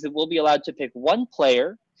means is that we'll be allowed to pick one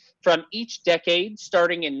player from each decade,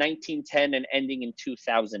 starting in 1910 and ending in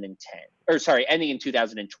 2010. Or sorry, ending in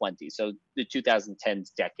 2020. So the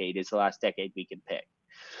 2010s decade is the last decade we can pick.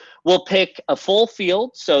 We'll pick a full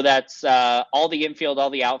field, so that's all the infield,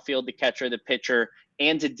 all the outfield, the catcher, the pitcher,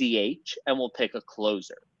 and a DH, and we'll pick a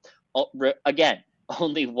closer. Again,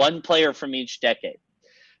 only one player from each decade.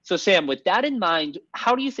 So, Sam, with that in mind,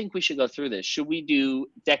 how do you think we should go through this? Should we do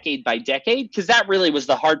decade by decade? Because that really was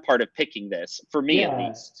the hard part of picking this, for me at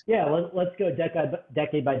least. Yeah, let's go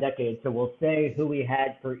decade by decade. So we'll say who we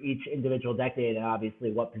had for each individual decade and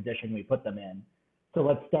obviously what position we put them in. So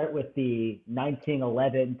let's start with the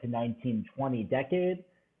 1911 to 1920 decade.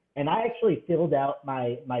 And I actually filled out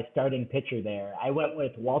my starting pitcher there. I went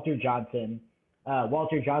with Walter Johnson.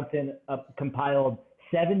 Walter Johnson compiled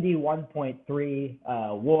 71.3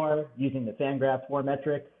 WAR using the Fangraphs WAR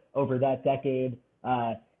metric over that decade.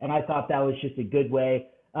 And I thought that was just a good way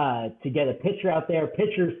to get a pitcher out there.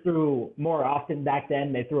 Pitchers threw more often back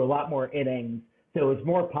then. They threw a lot more innings. So it was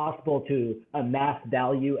more possible to amass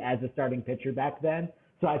value as a starting pitcher back then.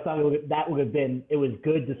 So I thought it was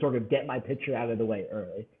good to sort of get my pitcher out of the way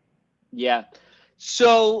early. Yeah.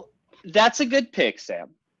 So that's a good pick, Sam.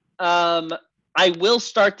 I will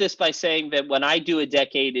start this by saying that when I do a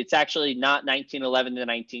decade, it's actually not 1911 to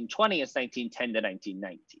 1920, it's 1910 to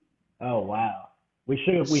 1919. Oh, wow. We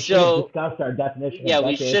should have discussed our definition. Yeah,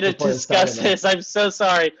 we should have discussed this. I'm so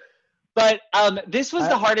sorry. But this was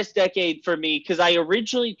the hardest decade for me because I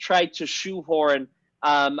originally tried to shoehorn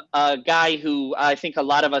a guy who I think a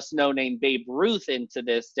lot of us know named Babe Ruth into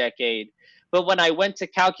this decade. But when I went to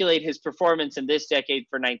calculate his performance in this decade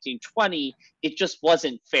for 1920, it just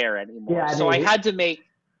wasn't fair anymore. Yeah, so I had to make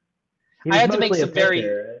some very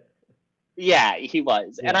Yeah, he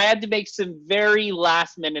was. Yeah. And I had to make some very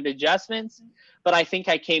last minute adjustments, but I think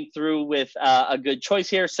I came through with a good choice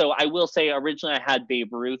here. So I will say originally I had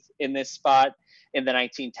Babe Ruth in this spot, in the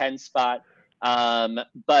 1910 spot,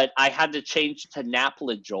 but I had to change to Nap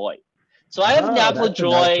LaJoy. So I have Nap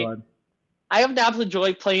LaJoy. I have Nap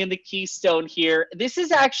LaJoy playing the Keystone here. This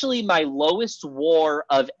is actually my lowest WAR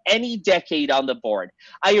of any decade on the board.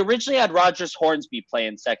 I originally had Rogers Hornsby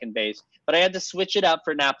playing second base, but I had to switch it up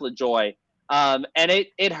for Nap LaJoy. And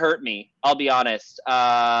it hurt me, I'll be honest.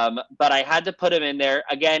 But I had to put him in there.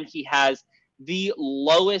 Again, he has the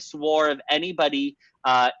lowest WAR of anybody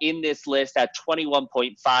in this list at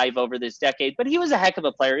 21.5 over this decade. But he was a heck of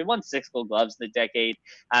a player. He won 6 Gold Gloves in the decade.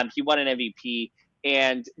 He won an MVP.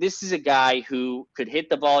 And this is a guy who could hit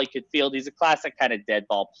the ball. He could field. He's a classic kind of dead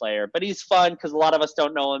ball player. But he's fun because a lot of us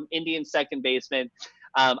don't know him. Indian second baseman.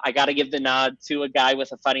 I got to give the nod to a guy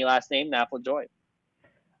with a funny last name, Napla Joy.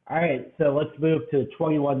 All right, so let's move to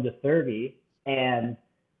 21 to 30. And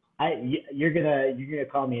you're gonna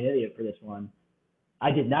call me an idiot for this one.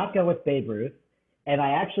 I did not go with Babe Ruth, and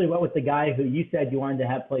I actually went with the guy who you said you wanted to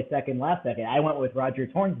have play second last decade. I went with Roger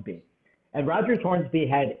Hornsby. And Roger Hornsby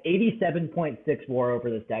had 87.6 WAR over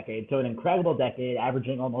this decade, so an incredible decade,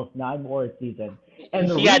 averaging almost 9 WAR a season. And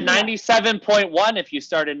he had 97.1 if you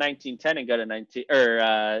started 1910 and go to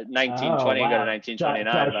 1920 and go to 1929.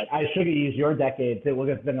 So I should have used your decade to look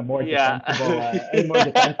at a more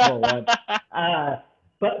defensible one.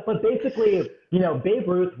 But basically, Babe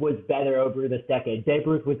Ruth was better over this decade. Babe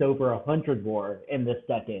Ruth was over 100 WAR in this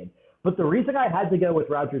decade. But the reason I had to go with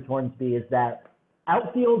Roger Hornsby is that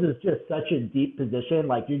outfield is just such a deep position.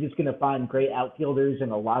 Like, you're just going to find great outfielders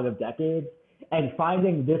in a lot of decades. And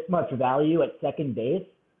finding this much value at second base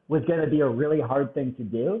was going to be a really hard thing to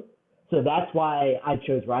do. So that's why I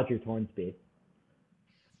chose Roger Hornsby.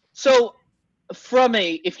 So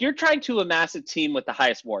if you're trying to amass a team with the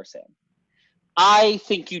highest WAR, Sam, I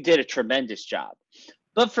think you did a tremendous job.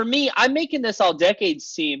 But for me, I'm making this all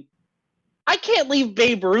decades team. I can't leave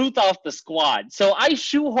Babe Ruth off the squad. So I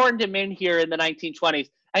shoehorned him in here in the 1920s.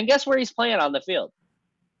 And guess where he's playing on the field?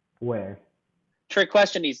 Where? Trick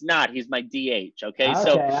question. He's not. He's my DH. Okay.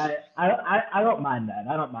 So I don't mind that.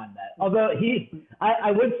 Although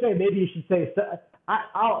I would say maybe you should say.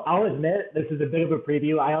 I'll admit this is a bit of a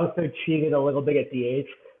preview. I also cheated a little bit at DH.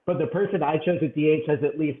 But the person I chose at DH has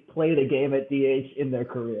at least played a game at DH in their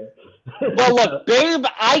career. Well, look, Babe,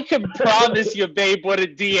 I can promise you Babe would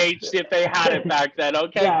have DH'd if they had it back then,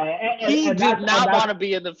 okay? Yeah, he did not want to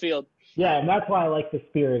be in the field. Yeah, and that's why I like the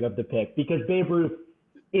spirit of the pick, because Babe Ruth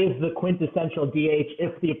is the quintessential DH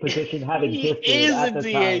if the position had existed at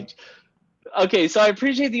the time. DH. Okay, so I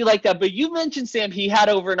appreciate that you like that, but you mentioned, Sam, he had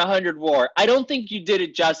over an 100 WAR. I don't think you did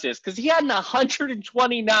it justice, because he had an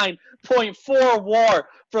 129.4 WAR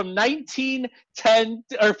from 1910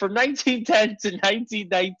 to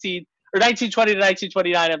 1919 or 1920 to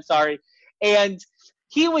 1929. I'm sorry, and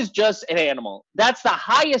he was just an animal. That's the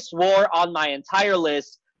highest WAR on my entire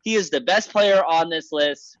list. He is the best player on this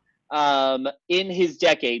list in his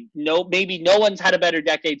decade. Maybe no one's had a better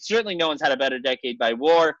decade. Certainly, no one's had a better decade by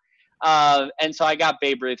WAR. And so I got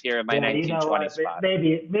Babe Ruth here in my 1920 spot.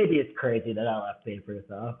 Maybe it's crazy that I left Babe Ruth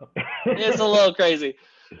off. It's a little crazy.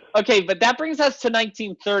 Okay, but that brings us to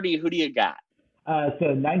 1930. Who do you got?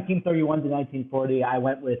 So 1931 to 1940, I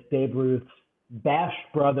went with Babe Ruth's Bash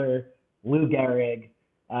brother, Lou Gehrig.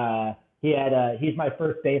 He's my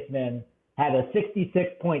first baseman. Had a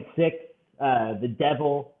 66.6, the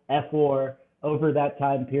Devil F4 over that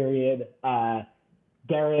time period.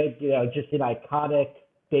 Gehrig, just an iconic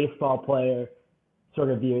baseball player, sort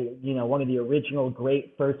of one of the original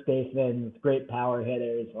great first basemen, great power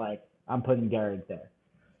hitters. Like, I'm putting Gehrig there.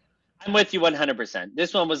 I'm with you 100%.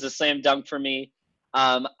 This one was a slam dunk for me.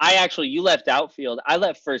 You left outfield. I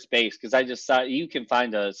left first base because I just thought you can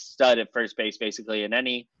find a stud at first base basically in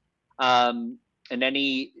any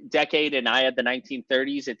decade, and I had the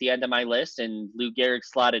 1930s at the end of my list, and Lou Gehrig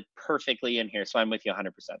slotted perfectly in here. So I'm with you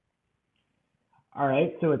 100%. All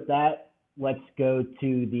right. So with that, let's go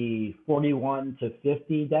to the 41 to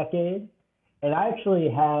 50 decade. And I actually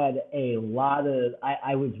had a lot of,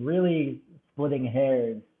 I was really splitting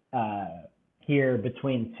hairs here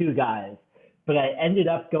between two guys, but I ended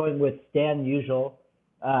up going with Stan Musial.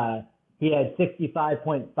 He had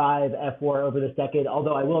 65.5 F4 over this decade,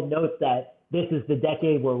 although I will note that this is the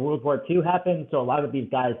decade where World War II happened, so a lot of these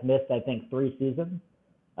guys missed, I think, 3 seasons.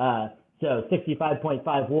 So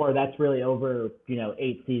 65.5 WAR, that's really over,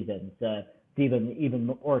 8 seasons,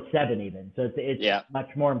 even or 7 even. So it's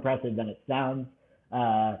much more impressive than it sounds.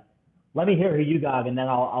 Let me hear who you got, and then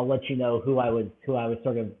I'll let you know who I was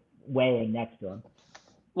sort of weighing next to him.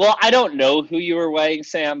 Well, I don't know who you were weighing,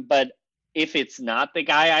 Sam, but if it's not the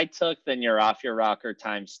guy I took, then you're off your rocker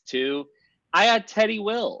 ×2. I had Teddy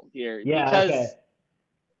Will here because okay.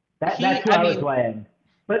 That's who I was weighing.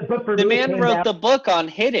 But for the me, man wrote the book on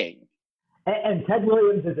hitting. And Ted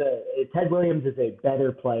Williams is a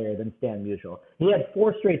better player than Stan Musial. He had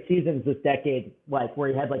 4 straight seasons this decade, where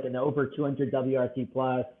he had an over 200 WRC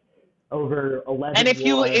plus, over 11. And if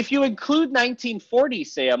you include 1940,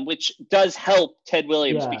 Sam, which does help Ted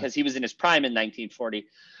Williams because he was in his prime in 1940,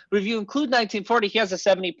 But if you include 1940, he has a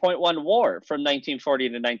 70.1 WAR from 1940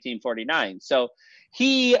 to 1949. So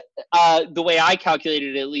he, the way I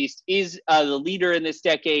calculated it at least, is the leader in this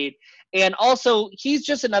decade. And also, he's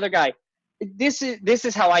just another guy. This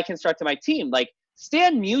is how I constructed my team. Like,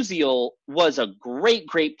 Stan Musial was a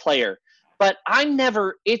great player, but I'm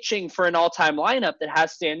never itching for an all-time lineup that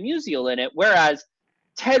has Stan Musial in it, whereas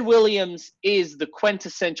Ted Williams is the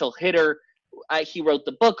quintessential hitter. He wrote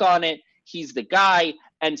the book on it. He's the guy,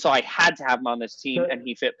 and so I had to have him on this team, and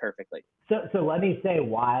he fit perfectly. So let me say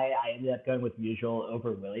why I ended up going with Musial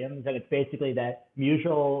over Williams, and it's basically that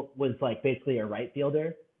Musial was like basically a right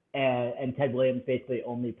fielder, and Ted Williams basically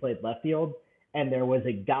only played left field, and there was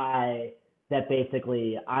a guy that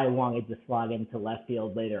basically I wanted to slot into left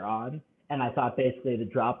field later on, and I thought basically the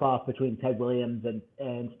drop-off between Ted Williams and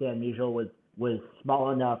Stan Musial was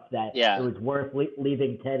small enough that it was worth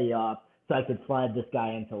leaving Teddy off so I could slide this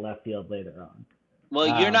guy into left field later on.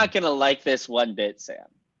 Well, you're not going to like this one bit, Sam.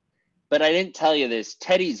 But I didn't tell you this.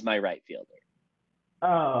 Teddy's my right fielder.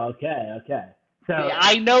 Oh, okay. So yeah,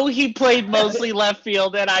 I know he played mostly left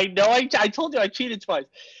field, and I know I told you I cheated twice.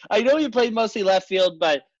 I know he played mostly left field,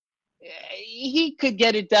 but he could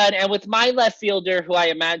get it done. And with my left fielder, who I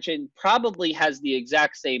imagine probably has the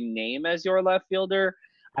exact same name as your left fielder.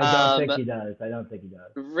 I don't think he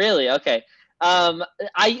does. Really? Okay.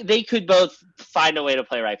 They could both find a way to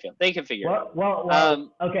play right field. They can figure it out.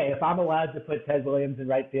 Well, okay. If I'm allowed to put Ted Williams in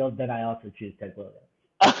right field, then I also choose Ted Williams.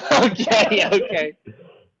 Okay.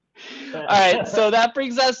 All right. So that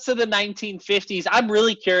brings us to the 1950s. I'm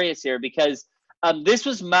really curious here because this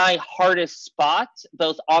was my hardest spot,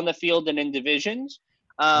 both on the field and in divisions.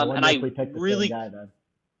 And I really.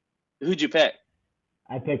 Who'd you pick?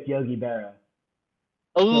 I picked Yogi Berra.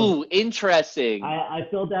 Oh, interesting. I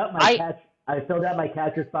filled out my I filled out my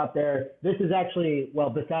catcher spot there. This is actually, well,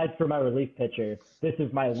 besides for my relief pitcher, this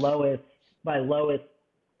is my lowest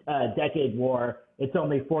decade WAR. It's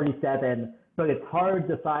only 47, but it's hard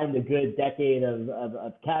to find a good decade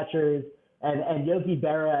of catchers. And Yogi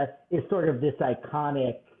Berra is sort of this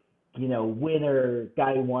iconic, winner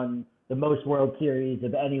guy who won the most World Series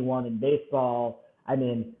of anyone in baseball. I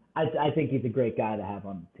mean, I think he's a great guy to have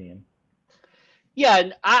on the team. Yeah,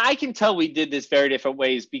 and I can tell we did this very different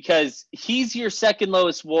ways because he's your second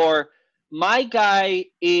lowest WAR. My guy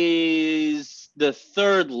is the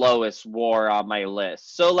third lowest WAR on my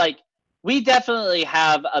list. So, we definitely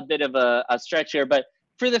have a bit of a stretch here. But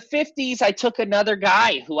for the 50s, I took another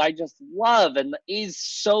guy who I just love and is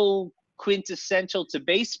so quintessential to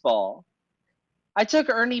baseball. I took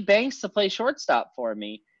Ernie Banks to play shortstop for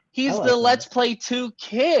me. He's the Let's Play 2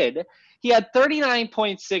 kid. He had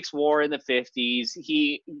 39.6 WAR in the 50s.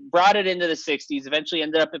 He brought it into the 60s, eventually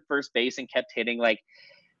ended up at first base and kept hitting.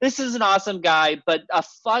 This is an awesome guy, but a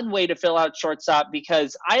fun way to fill out shortstop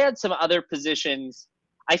because I had some other positions.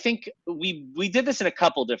 I think we did this in a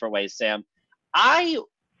couple different ways, Sam. I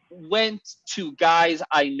went to guys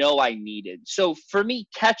I know I needed. So for me,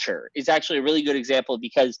 catcher is actually a really good example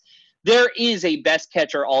because there is a best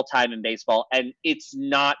catcher all time in baseball, and it's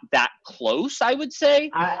not that close, I would say.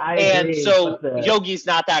 I agree, so Yogi's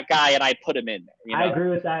not that guy, and I put him in there. I agree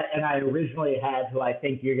with that, and I originally had who I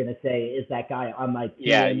think you're going to say is that guy on my team.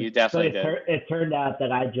 Yeah, you definitely did. It turned out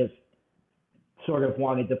that I just sort of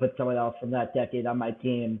wanted to put someone else from that decade on my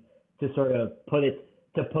team to sort of put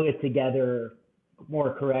it together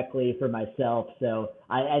more correctly for myself. So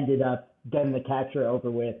I ended up getting the catcher over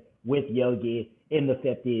with Yogi in the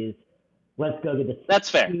 50s. Let's go to the 60s. That's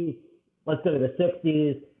fair. Let's go to the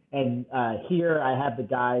 60s. And here I have the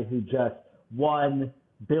guy who just won.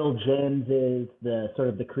 Bill James is the sort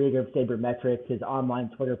of the creator of Sabermetrics, his online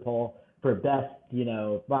Twitter poll for best,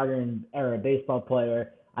 modern era baseball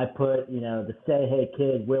player. I put, the Say Hey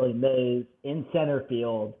Kid, Willie Mays, in center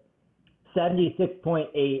field,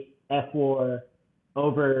 76.8 FWAR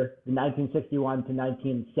over the 1961 to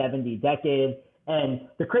 1970 decade. And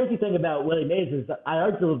the crazy thing about Willie Mays is I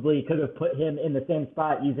arguably could have put him in the same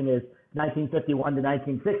spot using his 1951 to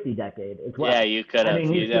 1960 decade as well. Yeah, you could have.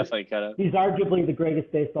 You definitely could have. He's arguably the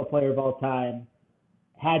greatest baseball player of all time.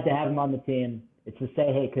 Had to have him on the team. It's the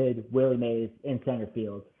Say Hey Kid, Willie Mays in center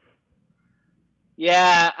field.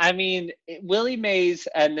 Yeah, I mean, Willie Mays,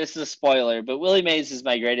 and this is a spoiler, but Willie Mays is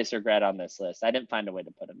my greatest regret on this list. I didn't find a way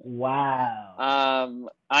to put him in. Wow.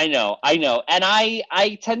 I know. And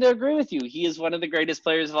I tend to agree with you. He is one of the greatest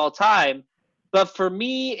players of all time. But for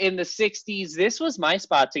me in the 60s, this was my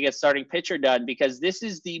spot to get starting pitcher done because this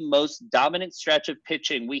is the most dominant stretch of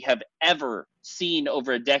pitching we have ever seen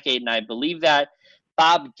over a decade. And I believe that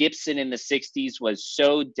Bob Gibson in the 60s was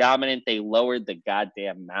so dominant, they lowered the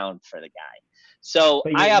goddamn mound for the guy. So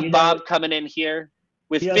I have Bob coming in here.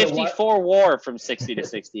 with 54 WAR from 60 to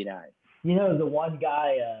 69. You know, the one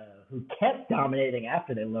guy who kept dominating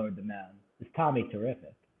after they lowered the mound is Tommy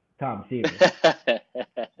Terrific, Tom Seaver.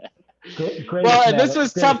 Well, and this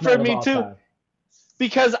was tough for me too,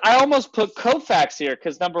 because I almost put Koufax here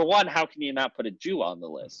because number one, how can you not put a Jew on the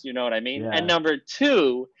list? You know what I mean? Yeah. And number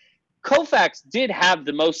two, Koufax did have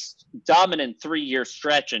the most dominant 3-year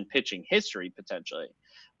stretch in pitching history potentially,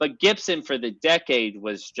 but Gibson for the decade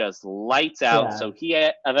was just lights out. Yeah. So he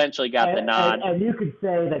eventually got the nod. And you could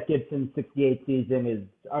say that Gibson's 68 season is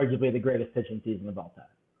arguably the greatest pitching season of all time.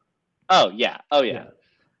 Oh yeah.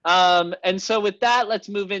 And so with that, let's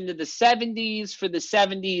move into the 70s. For the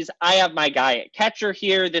 70s, I have my guy at catcher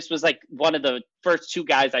here. This was like one of the first 2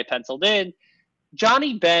 guys I penciled in.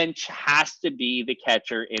 Johnny Bench has to be the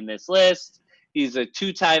catcher in this list. He's a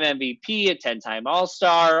 2-time MVP, a 10-time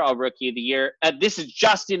All-Star, a Rookie of the Year. This is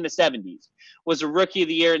just in the 70s. Was a Rookie of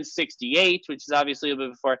the Year in 68, which is obviously a little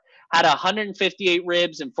bit before. Had 158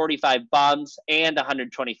 ribs and 45 bombs, and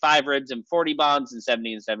 125 ribs and 40 bombs in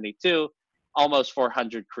 70 and 72. Almost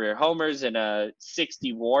 400 career homers and a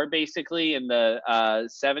 60 WAR basically in the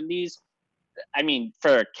 70s. I mean,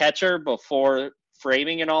 for a catcher before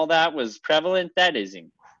framing and all that was prevalent, that is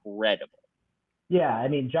incredible. Yeah, I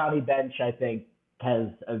mean, Johnny Bench, I think, has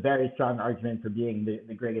a very strong argument for being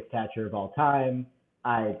the greatest catcher of all time.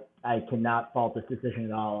 I cannot fault this decision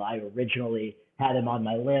at all. I originally had him on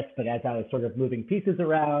my list, but as I was sort of moving pieces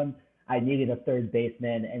around, I needed a third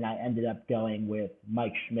baseman, and I ended up going with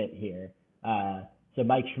Mike Schmidt here. So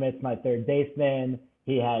Mike Schmidt's my third baseman.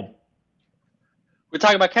 We're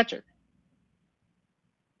talking about catcher.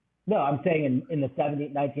 No, I'm saying in the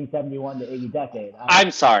 1971 to 80 decade.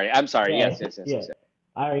 I'm sorry. Yeah, yes.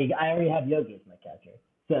 I already have Yogi as my catcher.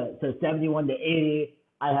 So 71 to 80,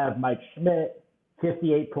 I have Mike Schmidt,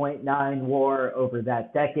 58.9 WAR over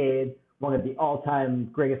that decade. One of the all-time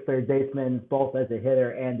greatest third basemen, both as a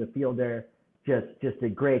hitter and a fielder. Just a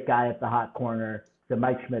great guy at the hot corner. So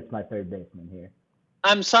Mike Schmidt's my third baseman here.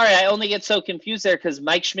 I'm sorry, I only get so confused there because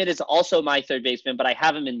Mike Schmidt is also my third baseman, but I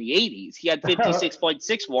have him in the 80s. He had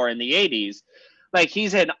 56.6 WAR in the 80s. Like,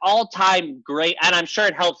 he's an all-time great, and I'm sure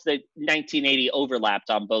it helps that 1980 overlapped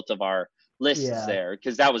on both of our lists there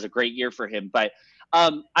because that was a great year for him. But,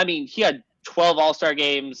 I mean, he had 12 All-Star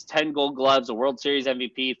games, 10 Gold Gloves, a World Series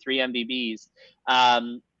MVP, 3 MVBs.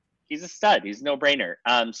 He's a stud. He's a no-brainer.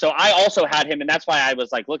 So I also had him, and that's why I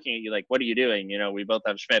was, like, looking at you like, what are you doing? You know, we both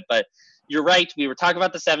have Schmidt. But you're right. We were talking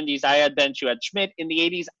about the 70s. I had Bench. You had Schmidt. In the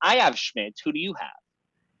 80s, I have Schmidt. Who do you have?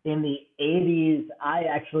 In the 80s, I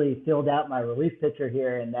actually filled out my relief pitcher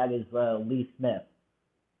here, and that is Lee Smith.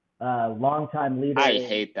 Longtime leader. I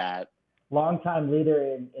hate that. Longtime leader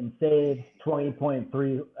in saves,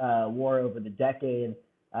 20.3 WAR over the decade.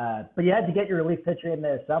 But you had to get your relief pitcher in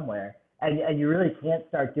there somewhere. And you really can't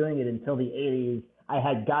start doing it until the 80s. I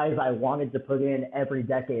had guys I wanted to put in every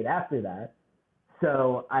decade after that.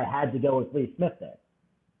 So I had to go with Lee Smith there.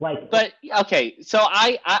 But okay, so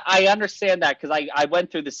I understand that because I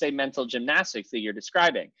went through the same mental gymnastics that you're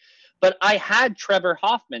describing. But I had Trevor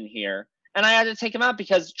Hoffman here, and I had to take him out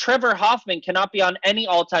because Trevor Hoffman cannot be on any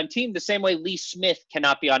all-time team the same way Lee Smith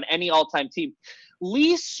cannot be on any all-time team.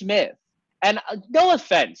 Lee Smith, and no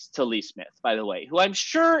offense to Lee Smith, by the way, who I'm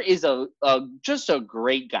sure is just a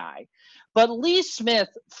great guy. But Lee Smith,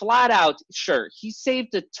 flat out, sure, he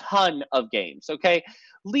saved a ton of games, okay?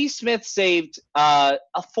 Lee Smith saved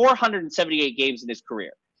 478 games in his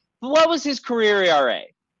career. What was his career ERA?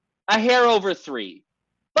 A hair over 3.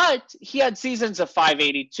 But he had seasons of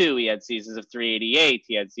 582. He had seasons of 388.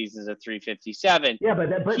 He had seasons of 357. Yeah,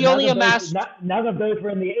 but he only amassed. None of those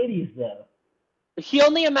were in the 80s, though. He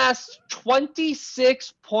only amassed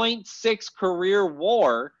 26.6 career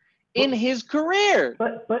WAR in his career.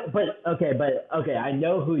 But okay. I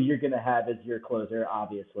know who you're gonna have as your closer,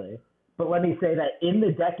 obviously. But let me say that in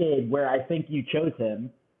the decade where I think you chose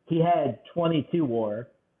him, he had 22 WAR.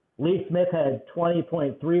 Lee Smith had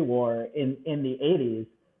 20.3 WAR in the 80s.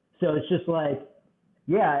 So it's just like,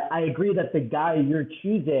 yeah, I agree that the guy you're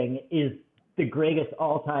choosing is the greatest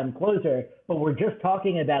all-time closer, but we're just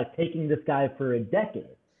talking about taking this guy for a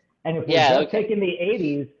decade. And if we're taking the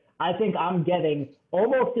 80s, I think I'm getting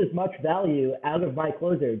almost as much value out of my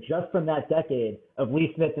closer just from that decade of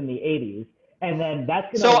Lee Smith in the 80s. And then that's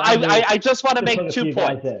going to. So I just want to make 2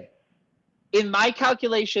 points. In my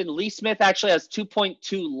calculation, Lee Smith actually has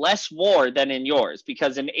 2.2 less WAR than in yours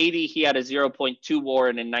because in 80 he had a 0.2 WAR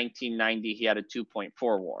and in 1990 he had a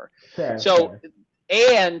 2.4 WAR. Fair.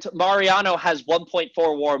 And Mariano has 1.4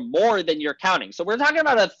 WAR more than you're counting. So we're talking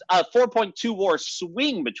about a 4.2 WAR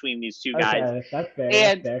swing between these two guys. Okay, that's fair.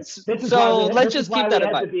 And that's fair. so let's just keep that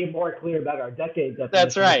in mind. To be more clear about our decade definition.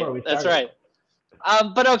 That's right. Before we That's started.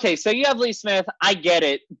 right. But okay, so you have Lee Smith. I get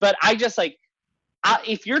it, but I just like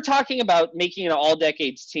if you're talking about making an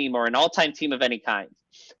all-decades team or an all-time team of any kind,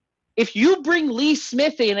 if you bring Lee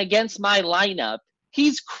Smith in against my lineup,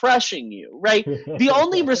 he's crushing you, right? The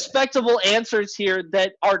only respectable answers here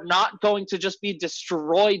that are not going to just be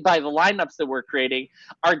destroyed by the lineups that we're creating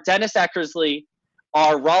are Dennis Eckersley,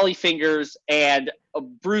 are Raleigh Fingers, and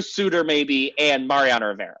Bruce Sutter maybe, and Mariano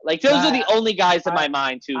Rivera. Like, those are the only guys in my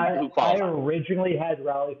mind who qualify. I originally had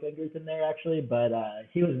Raleigh Fingers in there, actually, but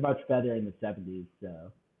he was much better in the 70s. So,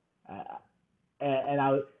 and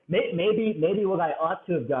I was, maybe what I ought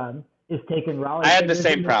to have done is taken Raleigh Fingers. I had the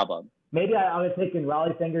same problem. Maybe I would have taken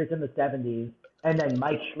Raleigh Fingers in the 70s and then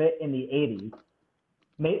Mike Schmidt in the 80s.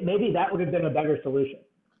 Maybe that would have been a better solution.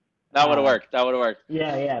 That would have worked. That would have worked.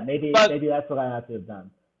 Yeah. Maybe that's what I have to have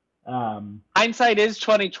done. Hindsight is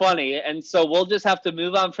 2020, and so we'll just have to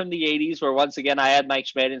move on from the 80s, where once again I had Mike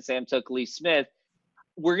Schmidt and Sam took Lee Smith.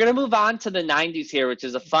 We're gonna move on to the 90s here, which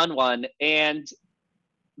is a fun one. And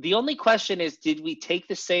the only question is, did we take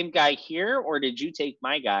the same guy here, or did you take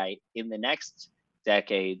my guy in the next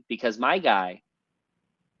decade? Because my guy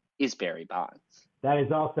is Barry Bonds. That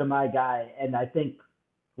is also my guy, and I think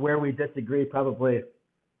where we disagree probably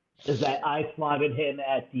is that I slotted him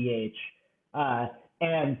at DH.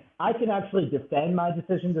 And I can actually defend my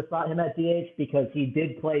decision to slot him at DH because he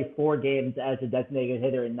did play 4 games as a designated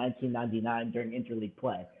hitter in 1999 during interleague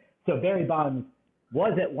play. So Barry Bonds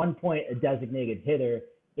was at one point a designated hitter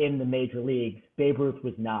in the major leagues. Babe Ruth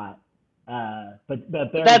was not. But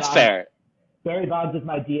Barry That's Bonds, fair. Barry Bonds is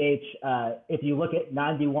my DH. If you look at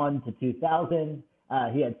 91 to 2000,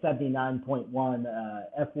 he had 79.1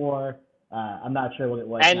 FWAR. I'm not sure what it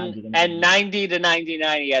was. And 90 to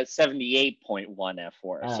 99, he has 78.1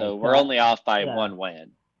 FWAR. So we're only off by 1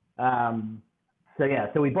 win.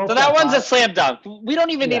 So we both. So that one's a slam dunk. We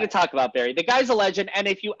don't even need to talk about Barry. The guy's a legend. And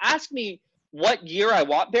if you ask me what year I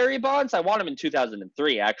want Barry Bonds, I want him in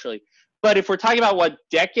 2003, actually. But if we're talking about what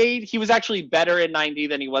decade, he was actually better in 90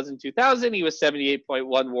 than he was in 2000. He was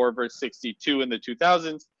 78.1 WAR versus 62 in the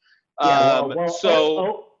 2000s.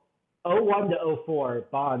 01 to 04,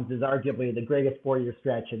 Bonds is arguably the greatest 4-year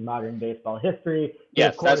stretch in modern baseball history.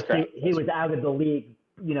 Yes, that's correct. He was out of the league,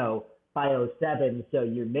 by 07, so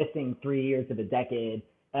you're missing 3 years of a decade.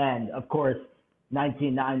 And, of course,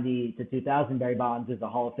 1990 to 2000, Barry Bonds is a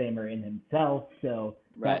Hall of Famer in himself, so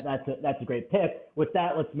right. that's a great pick. With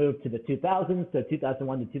that, let's move to the 2000s, so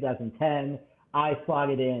 2001 to 2010. I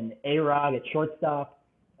slotted in A-Rod at shortstop.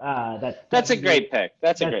 That's a great pick.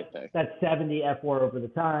 That's a great pick. That's 70 FWAR over the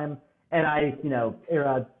time. And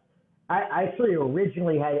A-Rod, I actually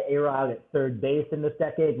originally had A-Rod at third base in this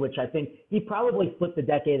decade, which I think he probably split the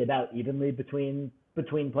decade about evenly between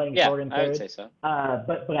playing short and third. I would say so.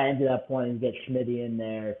 But I ended up wanting to get Schmitty in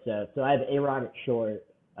there. So I have A-Rod at short.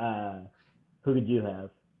 Who did you have?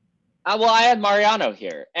 Well, I had Mariano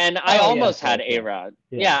here, and I almost had A-Rod.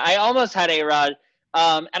 Yeah, I almost had A-Rod.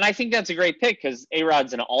 And I think that's a great pick because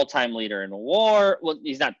A-Rod's an all-time leader in WAR. Well,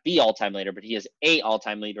 he's not the all-time leader, but he is a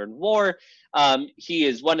all-time leader in WAR. He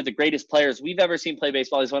is one of the greatest players we've ever seen play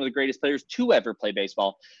baseball. He's one of the greatest players to ever play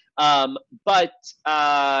baseball. But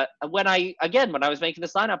when I was making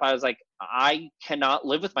this lineup, I was like, I cannot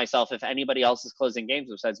live with myself if anybody else is closing games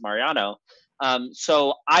besides Mariano.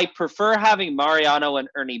 So I prefer having Mariano and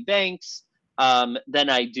Ernie Banks than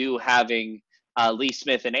I do having Lee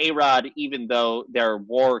Smith and A-Rod, even though their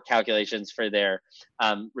WAR calculations for their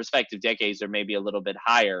respective decades are maybe a little bit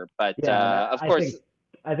higher. But of course,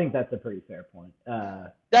 I think that's a pretty fair point.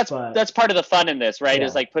 That's part of the fun in this, right? Yeah.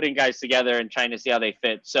 Is like putting guys together and trying to see how they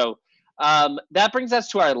fit. So that brings us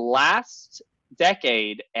to our last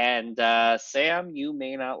decade. And Sam, you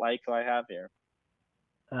may not like who I have here.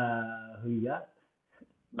 Who you got?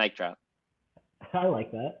 Mike Trout. I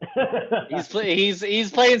like that.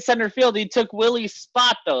 he's playing center field. He took Willie's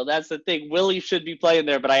spot, though. That's the thing. Willie should be playing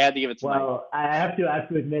there, but I had to give it to Mike. Well, I have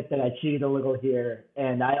to admit that I cheated a little here,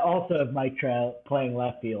 and I also have Mike Trout playing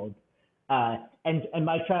left field. And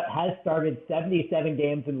Mike Trout has started 77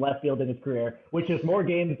 games in left field in his career, which is more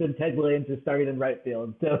games than Ted Williams has started in right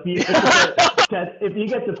field. So if you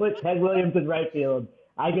get to put Ted Williams in right field,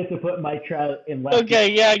 I get to put Mike Trout in left field.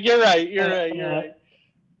 Okay, yeah, you're right. You're right.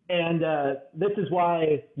 And this is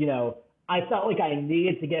why, I felt like I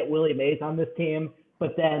needed to get Willie Mays on this team.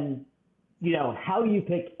 But then, how you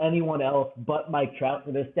pick anyone else but Mike Trout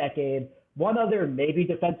for this decade one other maybe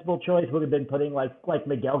defensible choice would have been putting like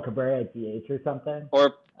Miguel Cabrera at DH or something.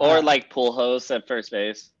 Or like Pujols at first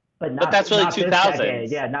base. But that's really not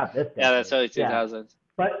 2000s. Yeah, not this decade. Yeah, that's really 2000s.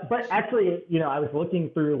 Yeah. But actually, I was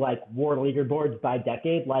looking through like WAR leaderboards by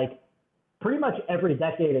decade, like pretty much every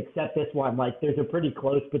decade except this one, like there's a pretty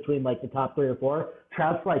close between like the top 3 or 4.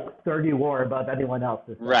 Trout's like 30 WAR above anyone else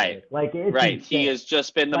this decade. Right. Like it's right. Insane. He has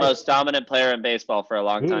just been the most dominant player in baseball for a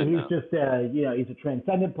long time he's now. Just he's a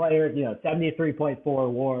transcendent player, 73.4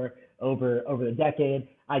 WAR over the decade.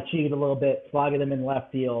 I cheated a little bit, slogging him in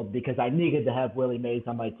left field because I needed to have Willie Mays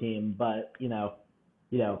on my team, but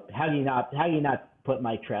how do you not put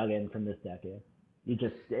Mike Trout in from this decade? You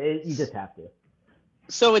just have to.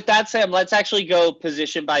 So with that, Sam, let's actually go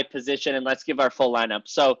position by position and let's give our full lineup.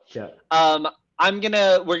 So,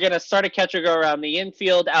 we're gonna start a catcher, go around the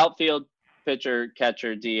infield, outfield, pitcher,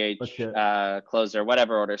 catcher, DH, closer,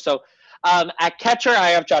 whatever order. So, at catcher, I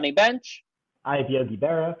have Johnny Bench. I have Yogi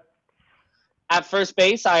Berra. At first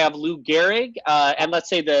base, I have Lou Gehrig, and let's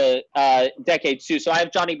say the decades too. So I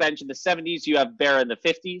have Johnny Bench in the 70s. You have Berra in the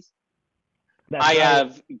 50s. I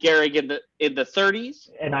have Gehrig in the 30s.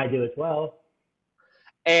 And I do as well.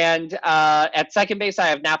 And at second base, I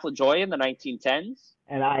have Nap LaJoy in the 1910s.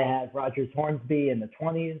 And I have Rogers Hornsby in the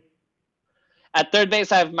 20s. At third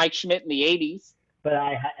base, I have Mike Schmidt in the 80s. But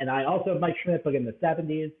I also have Mike Schmidt in the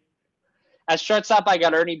 70s. At shortstop, I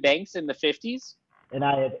got Ernie Banks in the 50s. And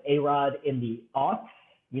I have A-Rod in the aughts.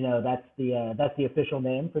 That's the official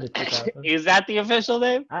name for the 2000s. Is that the official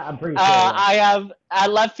name? I'm pretty sure. I have at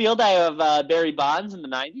left field, I have Barry Bonds in the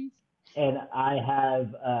 90s. And I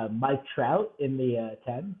have Mike Trout in the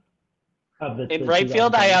 10. In right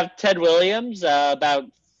field, I have Ted Williams, about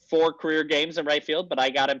 4 career games in right field, but I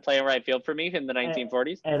got him playing right field for me in the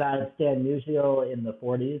 1940s. And I have Stan Musial in the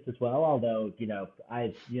 40s as well, although,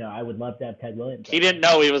 I would love to have Ted Williams. He didn't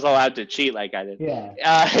know he was allowed to cheat like I did.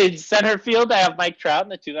 Yeah. In center field, I have Mike Trout in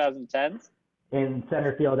the 2010s. In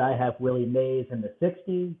center field, I have Willie Mays in the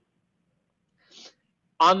 60s.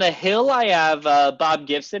 On the hill, I have Bob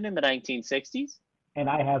Gibson in the 1960s. And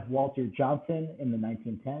I have Walter Johnson in the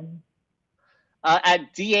 1910s.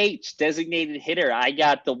 At DH, designated hitter, I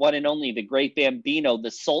got the one and only, the great Bambino, the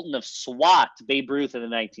Sultan of SWAT, Babe Ruth in the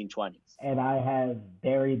 1920s. And I have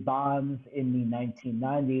Barry Bonds in the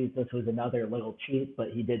 1990s. This was another little cheat, but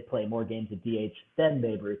he did play more games at DH than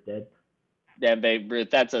Babe Ruth did. Yeah, Babe Ruth,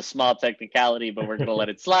 that's a small technicality, but we're going to let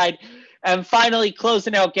it slide. And finally,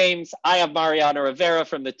 closing out games, I have Mariano Rivera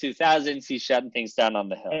from the 2000s. He's shutting things down on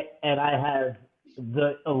the hill. And I have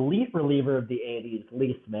the elite reliever of the 80s,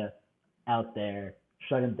 Lee Smith, out there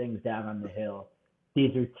shutting things down on the hill.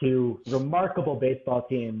 These are 2 remarkable baseball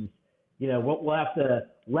teams. We'll have to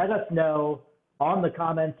let us know on the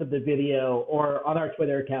comments of the video or on our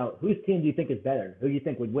Twitter account, whose team do you think is better? Who do you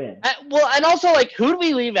think would win? And also, who do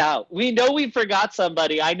we leave out? We know we forgot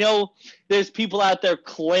somebody. I know there's people out there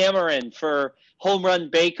clamoring for Home Run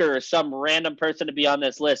Baker or some random person to be on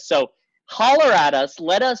this list. So holler at us.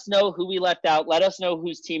 Let us know who we left out. Let us know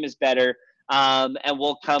whose team is better. And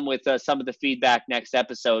we'll come with some of the feedback next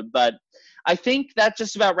episode. But I think that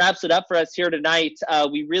just about wraps it up for us here tonight.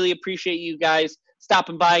 We really appreciate you guys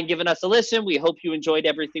stopping by and giving us a listen. We hope you enjoyed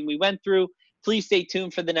everything we went through. Please stay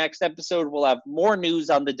tuned for the next episode. We'll have more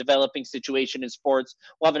news on the developing situation in sports.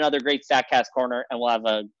 We'll have another great Statcast corner, and we'll have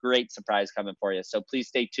a great surprise coming for you. So please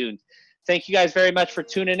stay tuned. Thank you guys very much for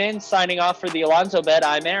tuning in. Signing off for the Alonso Bet,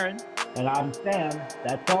 I'm Aaron. And I'm Sam.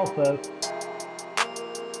 That's all, folks.